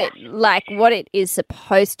 or what it is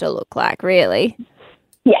supposed to look like, really?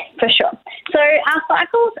 Yes, for sure. So our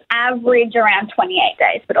cycles average around 28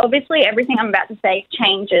 days, but obviously everything I'm about to say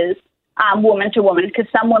changes woman to woman, because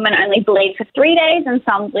some women only bleed for 3 days and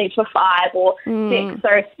some bleed for 5 or 6.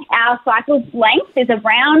 So our cycle length is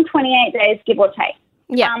around 28 days, give or take.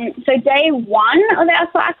 Yeah. So day 1 of our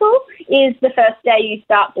cycle is the first day you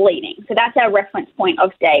start bleeding. So that's our reference point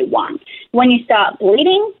of day 1. When you start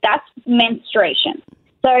bleeding, that's menstruation.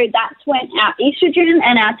 So that's when our estrogen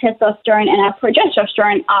and our testosterone and our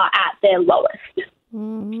progesterone are at their lowest.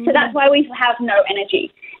 So that's why we have no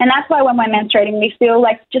energy. And that's why when we're menstruating, we feel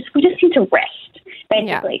like we just need to rest,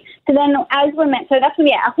 basically. Yeah. So then so that's when,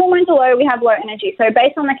 our hormones are low, we have low energy. So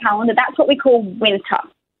based on the calendar, that's what we call winter.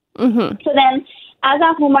 So then as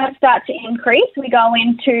our hormones start to increase, we go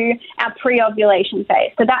into our pre-ovulation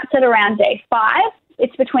phase. So that's at around day 5.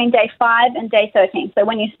 It's between day 5 and day 13. So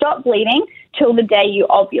when you stop bleeding till the day you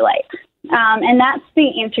ovulate. And that's the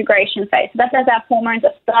integration phase. So that's as our hormones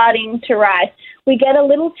are starting to rise. We get a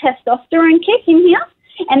little testosterone kick in here,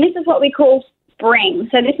 and this is what we call spring.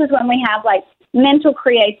 So this is when we have like mental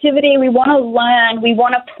creativity. We want to learn. We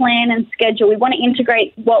want to plan and schedule. We want to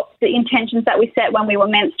integrate what the intentions that we set when we were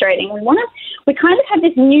menstruating. We kind of have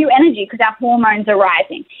this new energy because our hormones are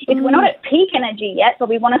rising. We're not at peak energy yet, but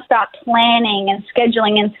we want to start planning and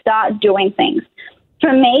scheduling and start doing things.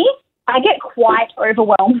 For me, I get quite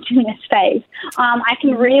overwhelmed in this phase. I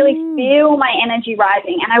can really feel my energy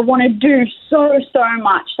rising, and I want to do so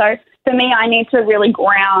much. So for me, I need to really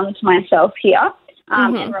ground myself here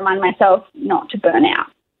and remind myself not to burn out.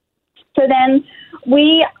 So then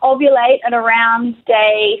we ovulate at around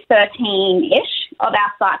day 13-ish of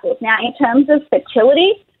our cycles. Now, in terms of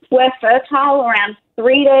fertility, we're fertile around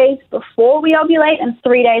 3 days before we ovulate and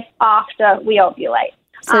 3 days after we ovulate.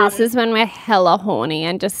 So this is when we're hella horny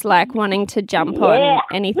and just like wanting to jump on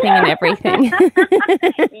anything and everything.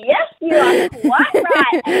 Yes, you are quite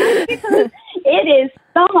right. And that's because it is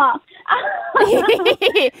summer.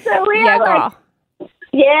 So we are like,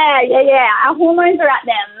 our hormones are at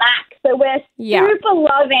their max. So we're super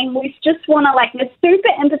loving. We just want to we're super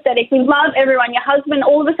empathetic. We love everyone. Your husband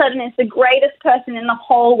all of a sudden is the greatest person in the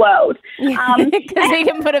whole world. Because he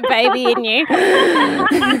can put a baby in you.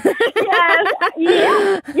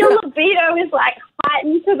 Your libido is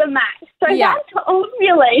heightened to the max. So that's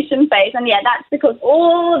ovulation phase. And that's because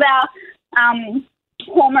all of our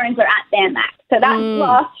hormones are at their max. So that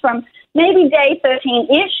lasts from maybe day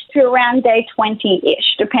 13-ish to around day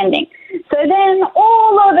 20-ish, depending. So then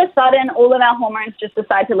all of a sudden, all of our hormones just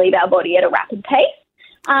decide to leave our body at a rapid pace.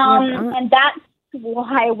 And that's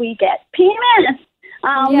why we get PMS.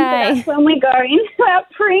 So that's when we go into our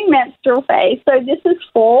premenstrual phase. So this is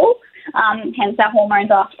fall, hence our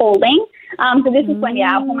hormones are falling. So this is when,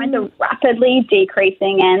 our hormones are rapidly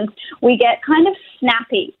decreasing and we get kind of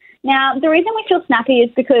snappy. Now, the reason we feel snappy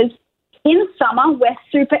is because in summer, we're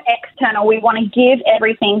super external. We want to give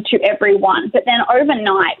everything to everyone. But then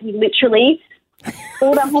overnight, we literally,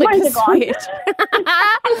 all the hormones are gone.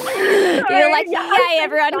 You're like, yay,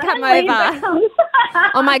 everyone come over.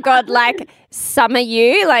 Oh, my God, summer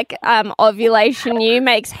you, ovulation you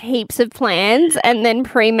makes heaps of plans, and then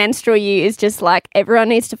premenstrual you is just everyone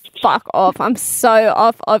needs to fuck off. I'm so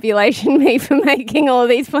off ovulation me for making all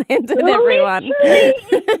these plans with everyone.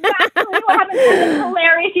 Exactly what happens. It's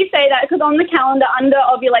hilarious you say that, because on the calendar under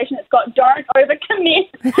ovulation it's got don't overcommit.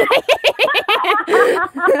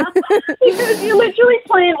 Because you literally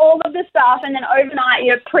plan all of the stuff and then overnight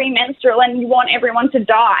you're premenstrual and you want everyone to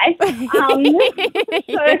die. So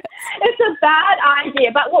it's a bad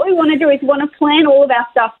idea. But what we want to do is we want to plan all of our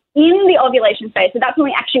stuff in the ovulation phase. So that's when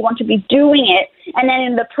we actually want to be doing it. And then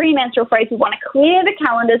in the premenstrual phase, we want to clear the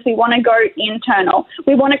calendars. We want to go internal.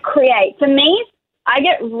 We want to create. For me, I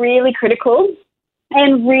get really critical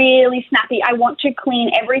and really snappy. I want to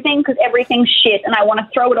clean everything because everything's shit and I want to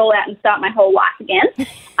throw it all out and start my whole life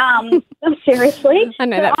again. Seriously. I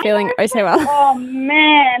know that feeling so well. Oh,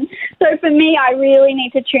 man. So for me, I really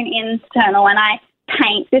need to tune internal, and I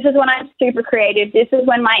paint. This is when I'm super creative. This is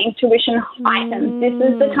when my intuition heightens. This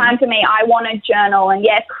is the time for me. I want to journal and,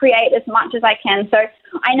 create as much as I can. So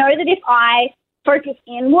I know that if I focus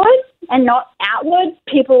inward and not outward,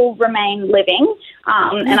 people remain living,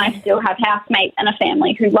 and I still have housemates and a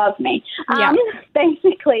family who love me,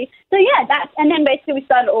 basically. So, and then basically we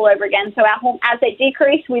start it all over again. So as they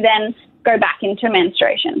decrease, we then go back into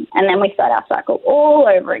menstruation, and then we start our cycle all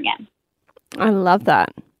over again. I love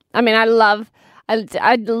that. I mean, I love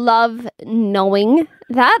knowing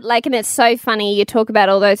that, like, and it's so funny you talk about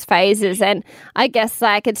all those phases, and I guess,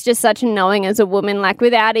 like, it's just such a knowing as a woman, like,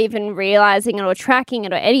 without even realizing it or tracking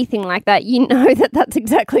it or anything like that, you know that that's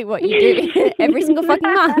exactly what you do every single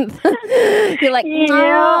fucking month. You're like,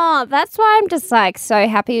 oh, that's why I'm just, like, so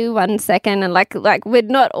happy 1 second, and like we're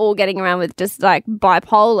not all getting around with just, like,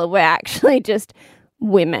 bipolar. We're actually just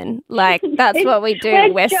women. Like, that's what we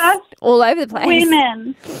do. We're just all over the place.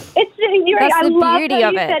 Women. That's the beauty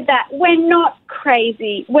of it. Said that. We're not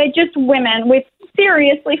crazy. We're just women with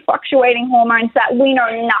seriously fluctuating hormones that we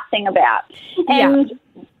know nothing about. And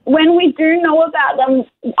when we do know about them,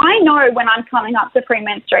 I know when I'm coming up to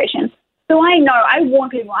premenstruation. So I know, I warn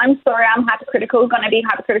people, I'm sorry, I'm hypercritical, going to be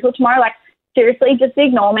hypercritical tomorrow. Like, seriously, just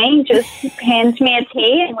ignore me. Just hand me a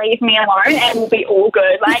tea and leave me alone, and we'll be all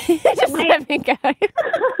good. Like, just let me go. And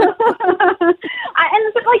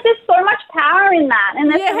it's like there's so much power in that,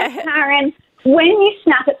 and there's so much power in when you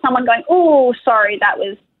snap at someone, going, "Oh, sorry, that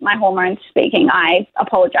was my hormones speaking. I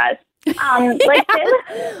apologize."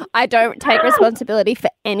 I don't take responsibility for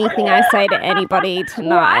anything I say to anybody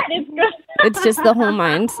tonight. It's just the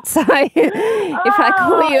hormones. So if I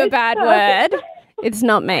call you a bad word, it's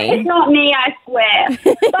not me. It's not me, I swear.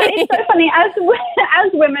 But it's so funny.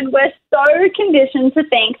 As women, we're so conditioned to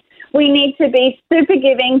think we need to be super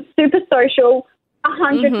giving, super social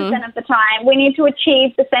 100% of the time. We need to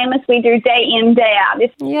achieve the same as we do day in, day out.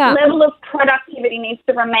 This level of productivity needs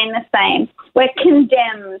to remain the same. We're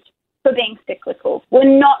condemned for being cyclical. We're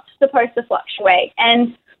not supposed to fluctuate.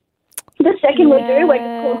 And the second we do, we're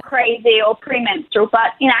just called crazy or premenstrual.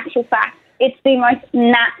 But in actual fact, it's the most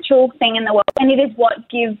natural thing in the world, and it is what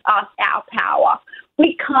gives us our power.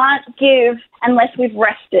 We can't give unless we've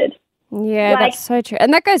rested. Yeah, that's so true.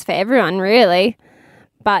 And that goes for everyone, really.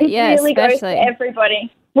 But it really especially goes for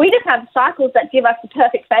everybody. We just have cycles that give us the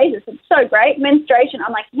perfect phases. It's so great. Menstruation,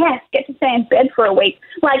 I'm like, yes, get to stay in bed for a week.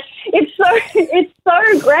 Like, it's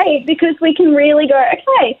so great because we can really go,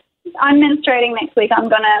 okay, I'm menstruating next week. I'm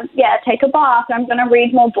going to, take a bath. Or I'm going to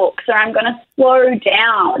read more books, or I'm going to slow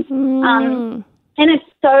down. And it's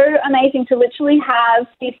so amazing to literally have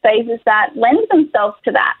these phases that lend themselves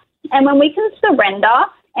to that. And when we can surrender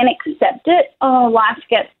and accept it, life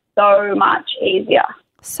gets so much easier.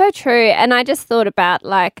 So true. And I just thought about,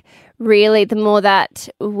 like, really the more that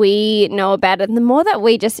we know about it, the more that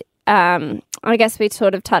we just, I guess we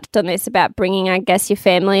sort of touched on this about bringing, I guess, your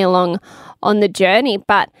family along on the journey.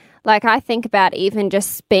 But, like, I think about even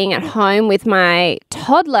just being at home with my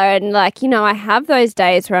toddler and, like, you know, I have those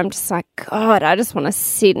days where I'm just like, God, I just want to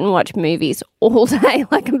sit and watch movies all day.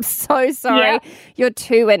 Like, I'm so sorry. You're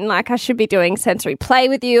 2 and, like, I should be doing sensory play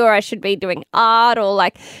with you, or I should be doing art, or,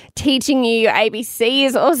 like, teaching you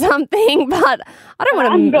ABCs or something. But I don't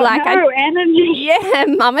want to, like, energy. Yeah,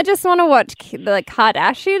 Mum, I just want to watch the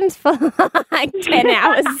Kardashians for like 10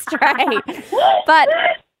 hours straight. But,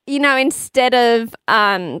 you know, instead of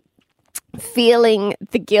feeling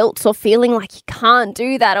the guilt or feeling like you can't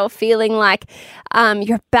do that, or feeling like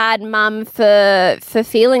you're a bad mum for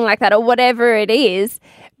feeling like that, or whatever it is,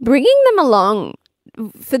 bringing them along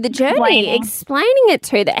for the journey, explaining it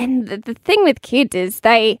to them. And the thing with kids is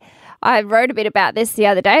I wrote a bit about this the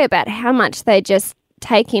other day, about how much they just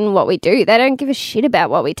take in what we do. They don't give a shit about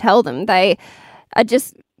what we tell them. They are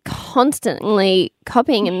just constantly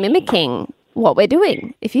copying and mimicking what we're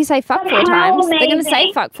doing. If you say fuck 4 times, they're going to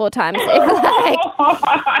say fuck 4 times. If, like,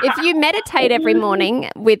 if you meditate every morning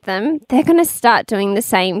with them, they're going to start doing the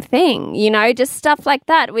same thing, you know, just stuff like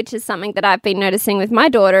that, which is something that I've been noticing with my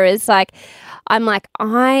daughter is like, I'm like,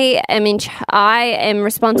 I am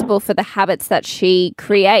responsible for the habits that she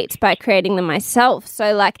creates by creating them myself.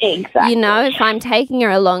 So like, Exactly. you know, if I'm taking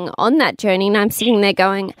her along on that journey and I'm sitting there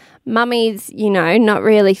going, Mummy's, you know, not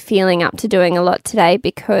really feeling up to doing a lot today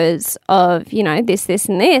because of, you know, this,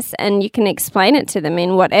 and this. And you can explain it to them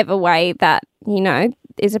in whatever way that, you know,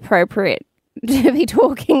 is appropriate to be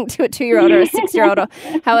talking to a 2-year-old or a 6-year-old or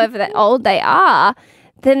however old they are,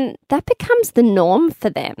 then that becomes the norm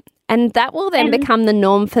for them. And that will then become the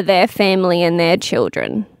norm for their family and their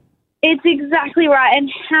children. It's exactly right. And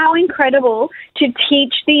how incredible to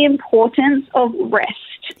teach the importance of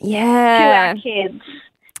rest to our kids.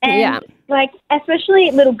 And, like,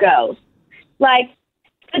 especially little girls. Like,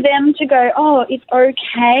 for them to go, oh, it's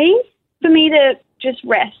okay for me to just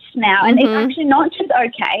rest now. And it's actually not just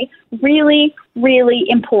okay, really, really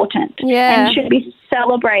important. Yeah. And should be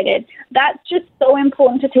celebrated. That's just so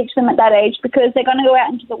important to teach them at that age because they're going to go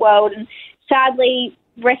out into the world and sadly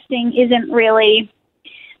resting isn't really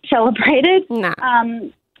celebrated. No.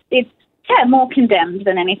 It's more condemned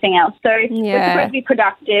than anything else. So we're supposed to be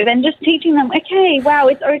productive and just teaching them, okay, wow,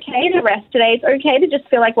 it's okay to rest today. It's okay to just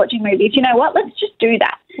feel like watching movies. You know what? Let's just do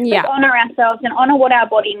that. Yeah. Let's honor ourselves and honor what our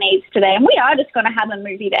body needs today. And we are just going to have a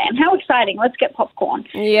movie day. And how exciting. Let's get popcorn.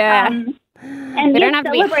 Yeah. And we don't have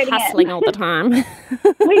to be hustling all the time.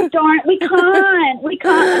 We can't. We burn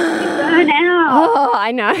out. Oh,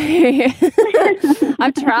 I know.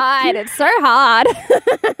 I've tried. It's so hard.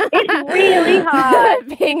 It's really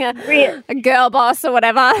hard. Being a girl boss or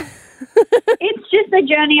whatever. It's just a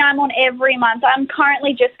journey I'm on every month. I'm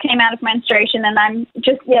currently just came out of menstruation and I'm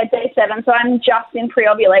just, day 7. So I'm just in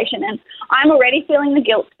pre-ovulation and I'm already feeling the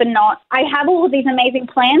guilt for not. I have all of these amazing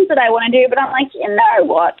plans that I want to do, but I'm like, you know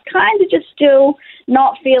what? Kind of just still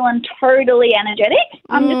not feeling totally energetic.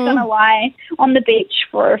 I'm just going to lie on the beach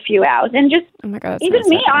for a few hours and just, oh my God, even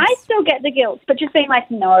me, I still get the guilt, but just being like,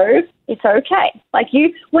 no, it's okay. Like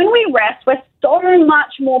when we rest, we're so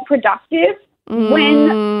much more productive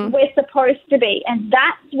when we're supposed to be. And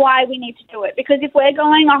that's why we need to do it. Because if we're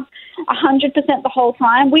going off 100% the whole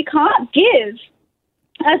time, we can't give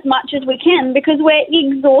as much as we can because we're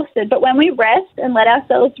exhausted. But when we rest and let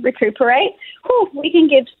ourselves recuperate, we can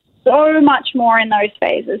give so much more in those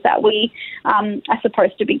phases that we are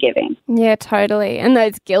supposed to be giving. Yeah, totally. And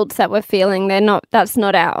those guilts that we're feeling, that's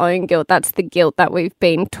not our own guilt. That's the guilt that we've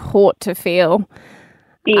been taught to feel.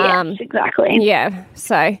 Yes, exactly. Yeah,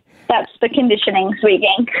 so that's the conditioning, sweet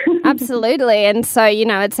ink. Absolutely. And so, you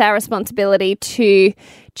know, it's our responsibility to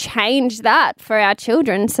change that for our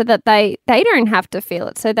children so that they don't have to feel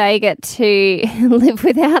it, so they get to live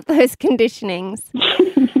without those conditionings.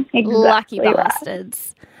 Exactly. Lucky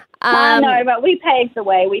bastards. I know, but we paved the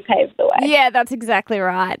way. Yeah, that's exactly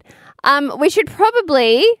right. We should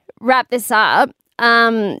probably wrap this up.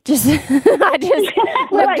 I just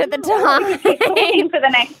looked at the time. Talking for the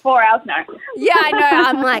next 4 hours, no. Yeah, I know.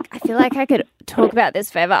 I'm like, I feel like I could talk about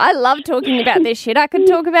this forever. I love talking about this shit. I could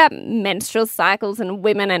talk about menstrual cycles and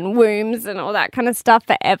women and wombs and all that kind of stuff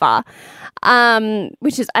forever. And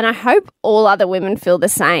I hope all other women feel the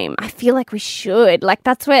same. I feel like we should. Like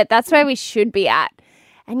that's where we should be at.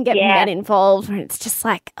 And get men involved when it's just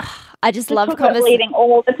like, I just love conversation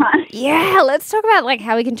all the time. Yeah, let's talk about like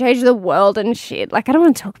how we can change the world and shit. Like I don't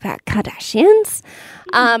want to talk about Kardashians.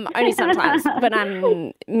 Only sometimes when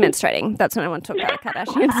I'm menstruating. That's when I want to talk about the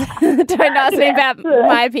Kardashians. Don't ask me about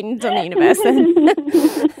my opinions on the universe.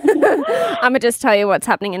 I'm going to just tell you what's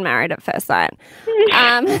happening in Married at First Sight.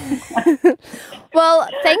 Well,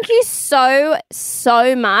 thank you so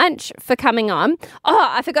much for coming on. Oh,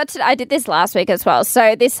 I forgot I did this last week as well.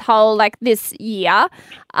 So this whole, this year,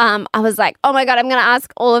 I was like, oh my God, I'm going to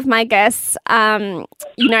ask all of my guests,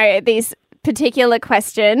 these particular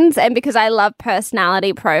questions. And because I love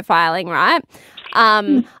personality profiling, right?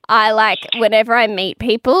 I whenever I meet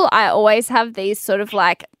people, I always have these sort of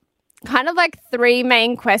kind of 3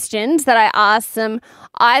 main questions that I ask them,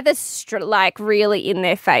 either really in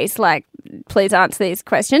their face, like, please answer these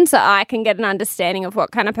questions so I can get an understanding of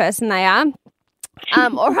what kind of person they are.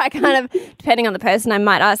 Or I kind of, depending on the person, I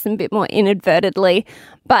might ask them a bit more inadvertently.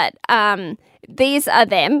 But these are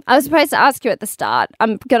them. I was supposed to ask you at the start.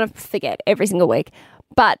 I'm going to forget every single week.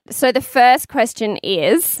 But so the first question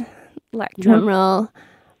is, drum roll,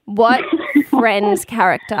 what Friends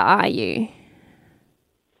character are you?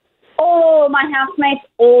 Oh, my housemates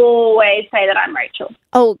always say that I'm Rachel.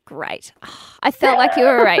 Oh, great. I felt like you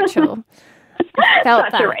were Rachel. I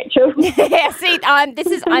felt Such a Rachel. Yeah, see,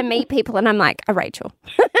 I meet people and I'm like, a Rachel.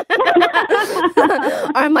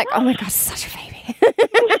 I'm like, oh my gosh, such a baby.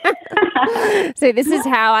 So this is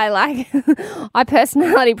how I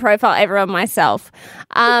personality profile everyone myself.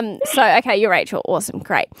 So okay, you're Rachel. Awesome,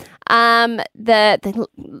 great. The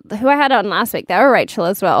who I had on last week, they were Rachel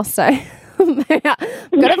as well. So I've got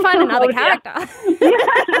to find another character.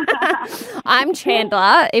 I'm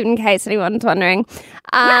Chandler, in case anyone's wondering.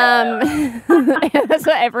 That's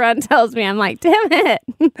what everyone tells me. I'm like, damn it.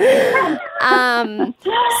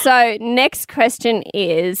 So next question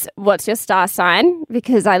is, what's your star sign?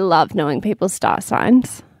 Because I love knowing people's star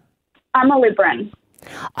signs. I'm a Libran.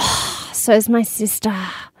 Oh, so is my sister.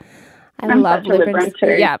 I'm love such a Libran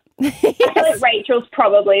too. Yeah. I feel like Rachel's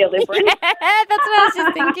probably a Libran. Yeah, that's what I was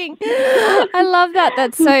just thinking. I love that.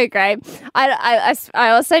 That's so great. I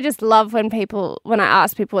also just love when I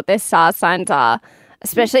ask people what their star signs are,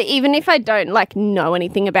 especially even if I don't know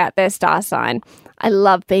anything about their star sign. I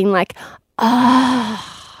love being like, oh,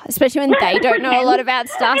 especially when they don't know a lot about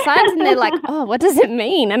star signs and they're like, oh, what does it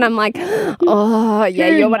mean? And I'm like, oh, yeah,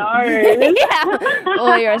 you're one. Yeah.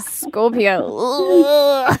 Oh, you're a Scorpio.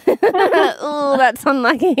 Oh, that's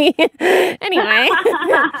unlucky. Anyway.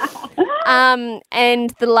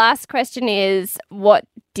 And the last question is, what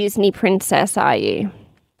Disney princess are you?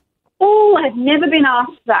 Oh, I've never been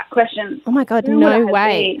asked that question. Oh my God, no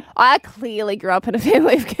way. I clearly grew up in a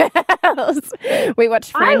family of girls. We watched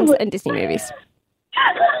Friends and Disney movies.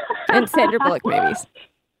 And Sandra Bullock movies.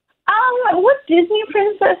 What Disney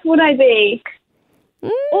princess would I be?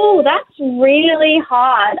 Oh, that's really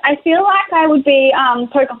hard. I feel like I would be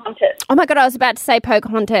Pocahontas. Oh my God, I was about to say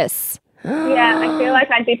Pocahontas. Yeah, I feel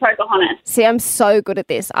like I'd be Pocahontas. See, I'm so good at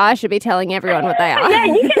this. I should be telling everyone what they are. Yeah,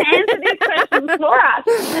 you can answer these questions for us.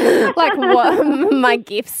 Like what my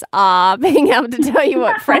gifts are, being able to tell you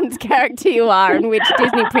what Friends character you are and which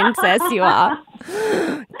Disney princess you are.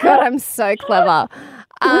 God, I'm so clever.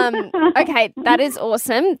 Okay, that is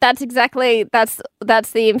awesome. That's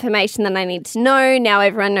the information that I need to know. Now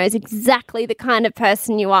everyone knows exactly the kind of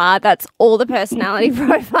person you are. That's all the personality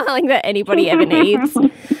profiling that anybody ever needs.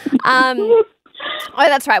 Oh,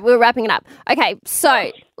 that's right. We were wrapping it up. Okay,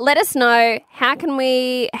 so let us know how can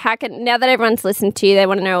now that everyone's listened to you, they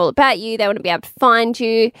want to know all about you, they want to be able to find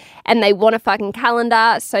you, and they want a fucking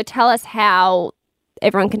calendar. So tell us how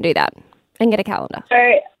everyone can do that and get a calendar.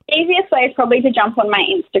 So easiest way is probably to jump on my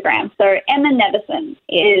Instagram. So Emma Nevison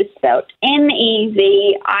is spelled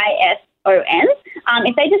Nevison.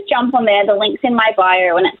 If they just jump on there, the link's in my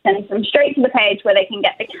bio and it sends them straight to the page where they can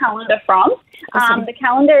get the calendar from. Awesome. The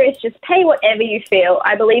calendar is just pay whatever you feel.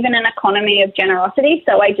 I believe in an economy of generosity,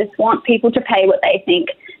 so I just want people to pay what they think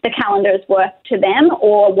the calendar is worth to them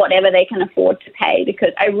or whatever they can afford to pay,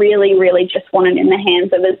 because I really, really just want it in the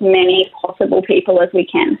hands of as many possible people as we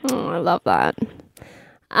can. Oh, I love that.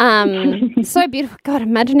 So beautiful. God,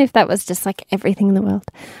 imagine if that was just like everything in the world.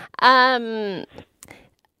 And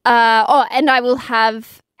I will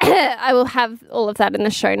have all of that in the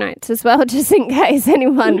show notes as well, just in case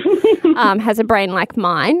anyone has a brain like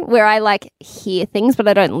mine, where I hear things but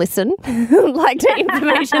I don't listen to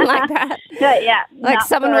information like that. Yeah.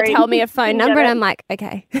 Someone will tell me a phone number and I'm like,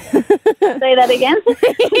 okay. Say that again.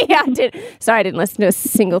 Yeah, I did. Sorry, I didn't listen to a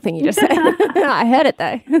single thing you just said. I heard it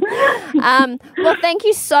though. Well, thank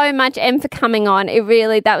you so much, Em, for coming on.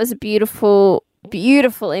 That was a beautiful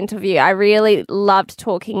interview. I really loved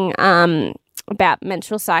talking about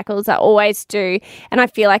menstrual cycles. I always do. And I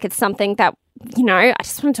feel like it's something that, I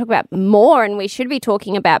just want to talk about more and we should be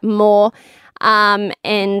talking about more.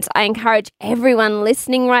 And I encourage everyone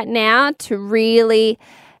listening right now to really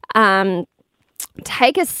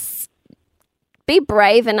be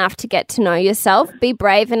brave enough to get to know yourself. Be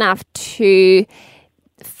brave enough to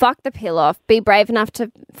fuck the pill off. Be brave enough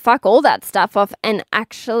to fuck all that stuff off and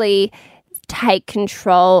actually take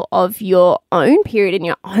control of your own period and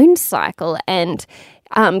your own cycle and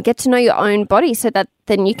get to know your own body so that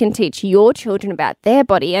then you can teach your children about their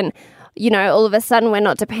body. And, all of a sudden we're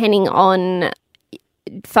not depending on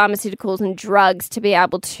pharmaceuticals and drugs to be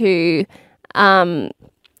able to,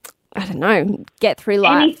 get through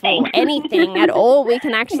life or anything at all. We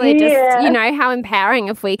can actually just, how empowering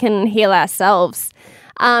if we can heal ourselves.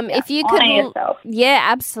 If you could, yourself. Yeah,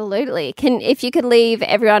 absolutely. If you could leave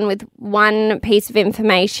everyone with one piece of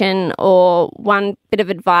information or one bit of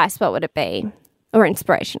advice, what would it be? Or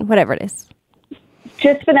inspiration, whatever it is.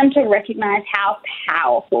 Just for them to recognize how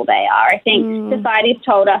powerful they are. I think society's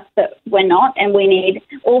told us that we're not, and we need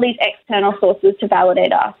all these external sources to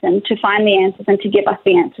validate us and to find the answers and to give us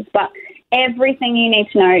the answers. But everything you need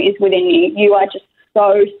to know is within you. You are just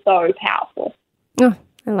so, so powerful. Oh,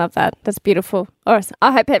 I love that. That's beautiful. Or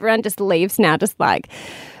I hope everyone just leaves now, just like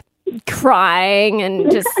crying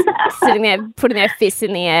and just sitting there, putting their fists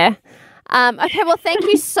in the air. Okay, well, thank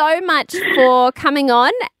you so much for coming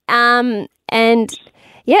on. And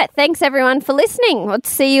yeah, thanks everyone for listening. We'll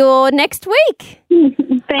see you all next week.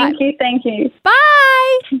 Thank you.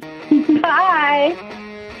 Bye. Bye.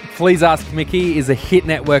 Please Ask Mickey is a Hit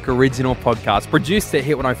Network original podcast produced at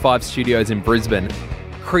Hit 105 Studios in Brisbane.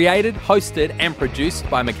 Created, hosted and produced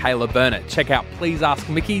by Michaela Burnett. Check out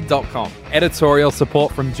pleaseaskmickey.com. Editorial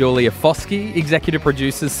support from Julia Foskey. Executive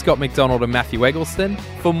producers Scott McDonald and Matthew Eggleston.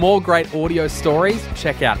 For more great audio stories,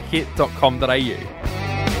 check out hit.com.au.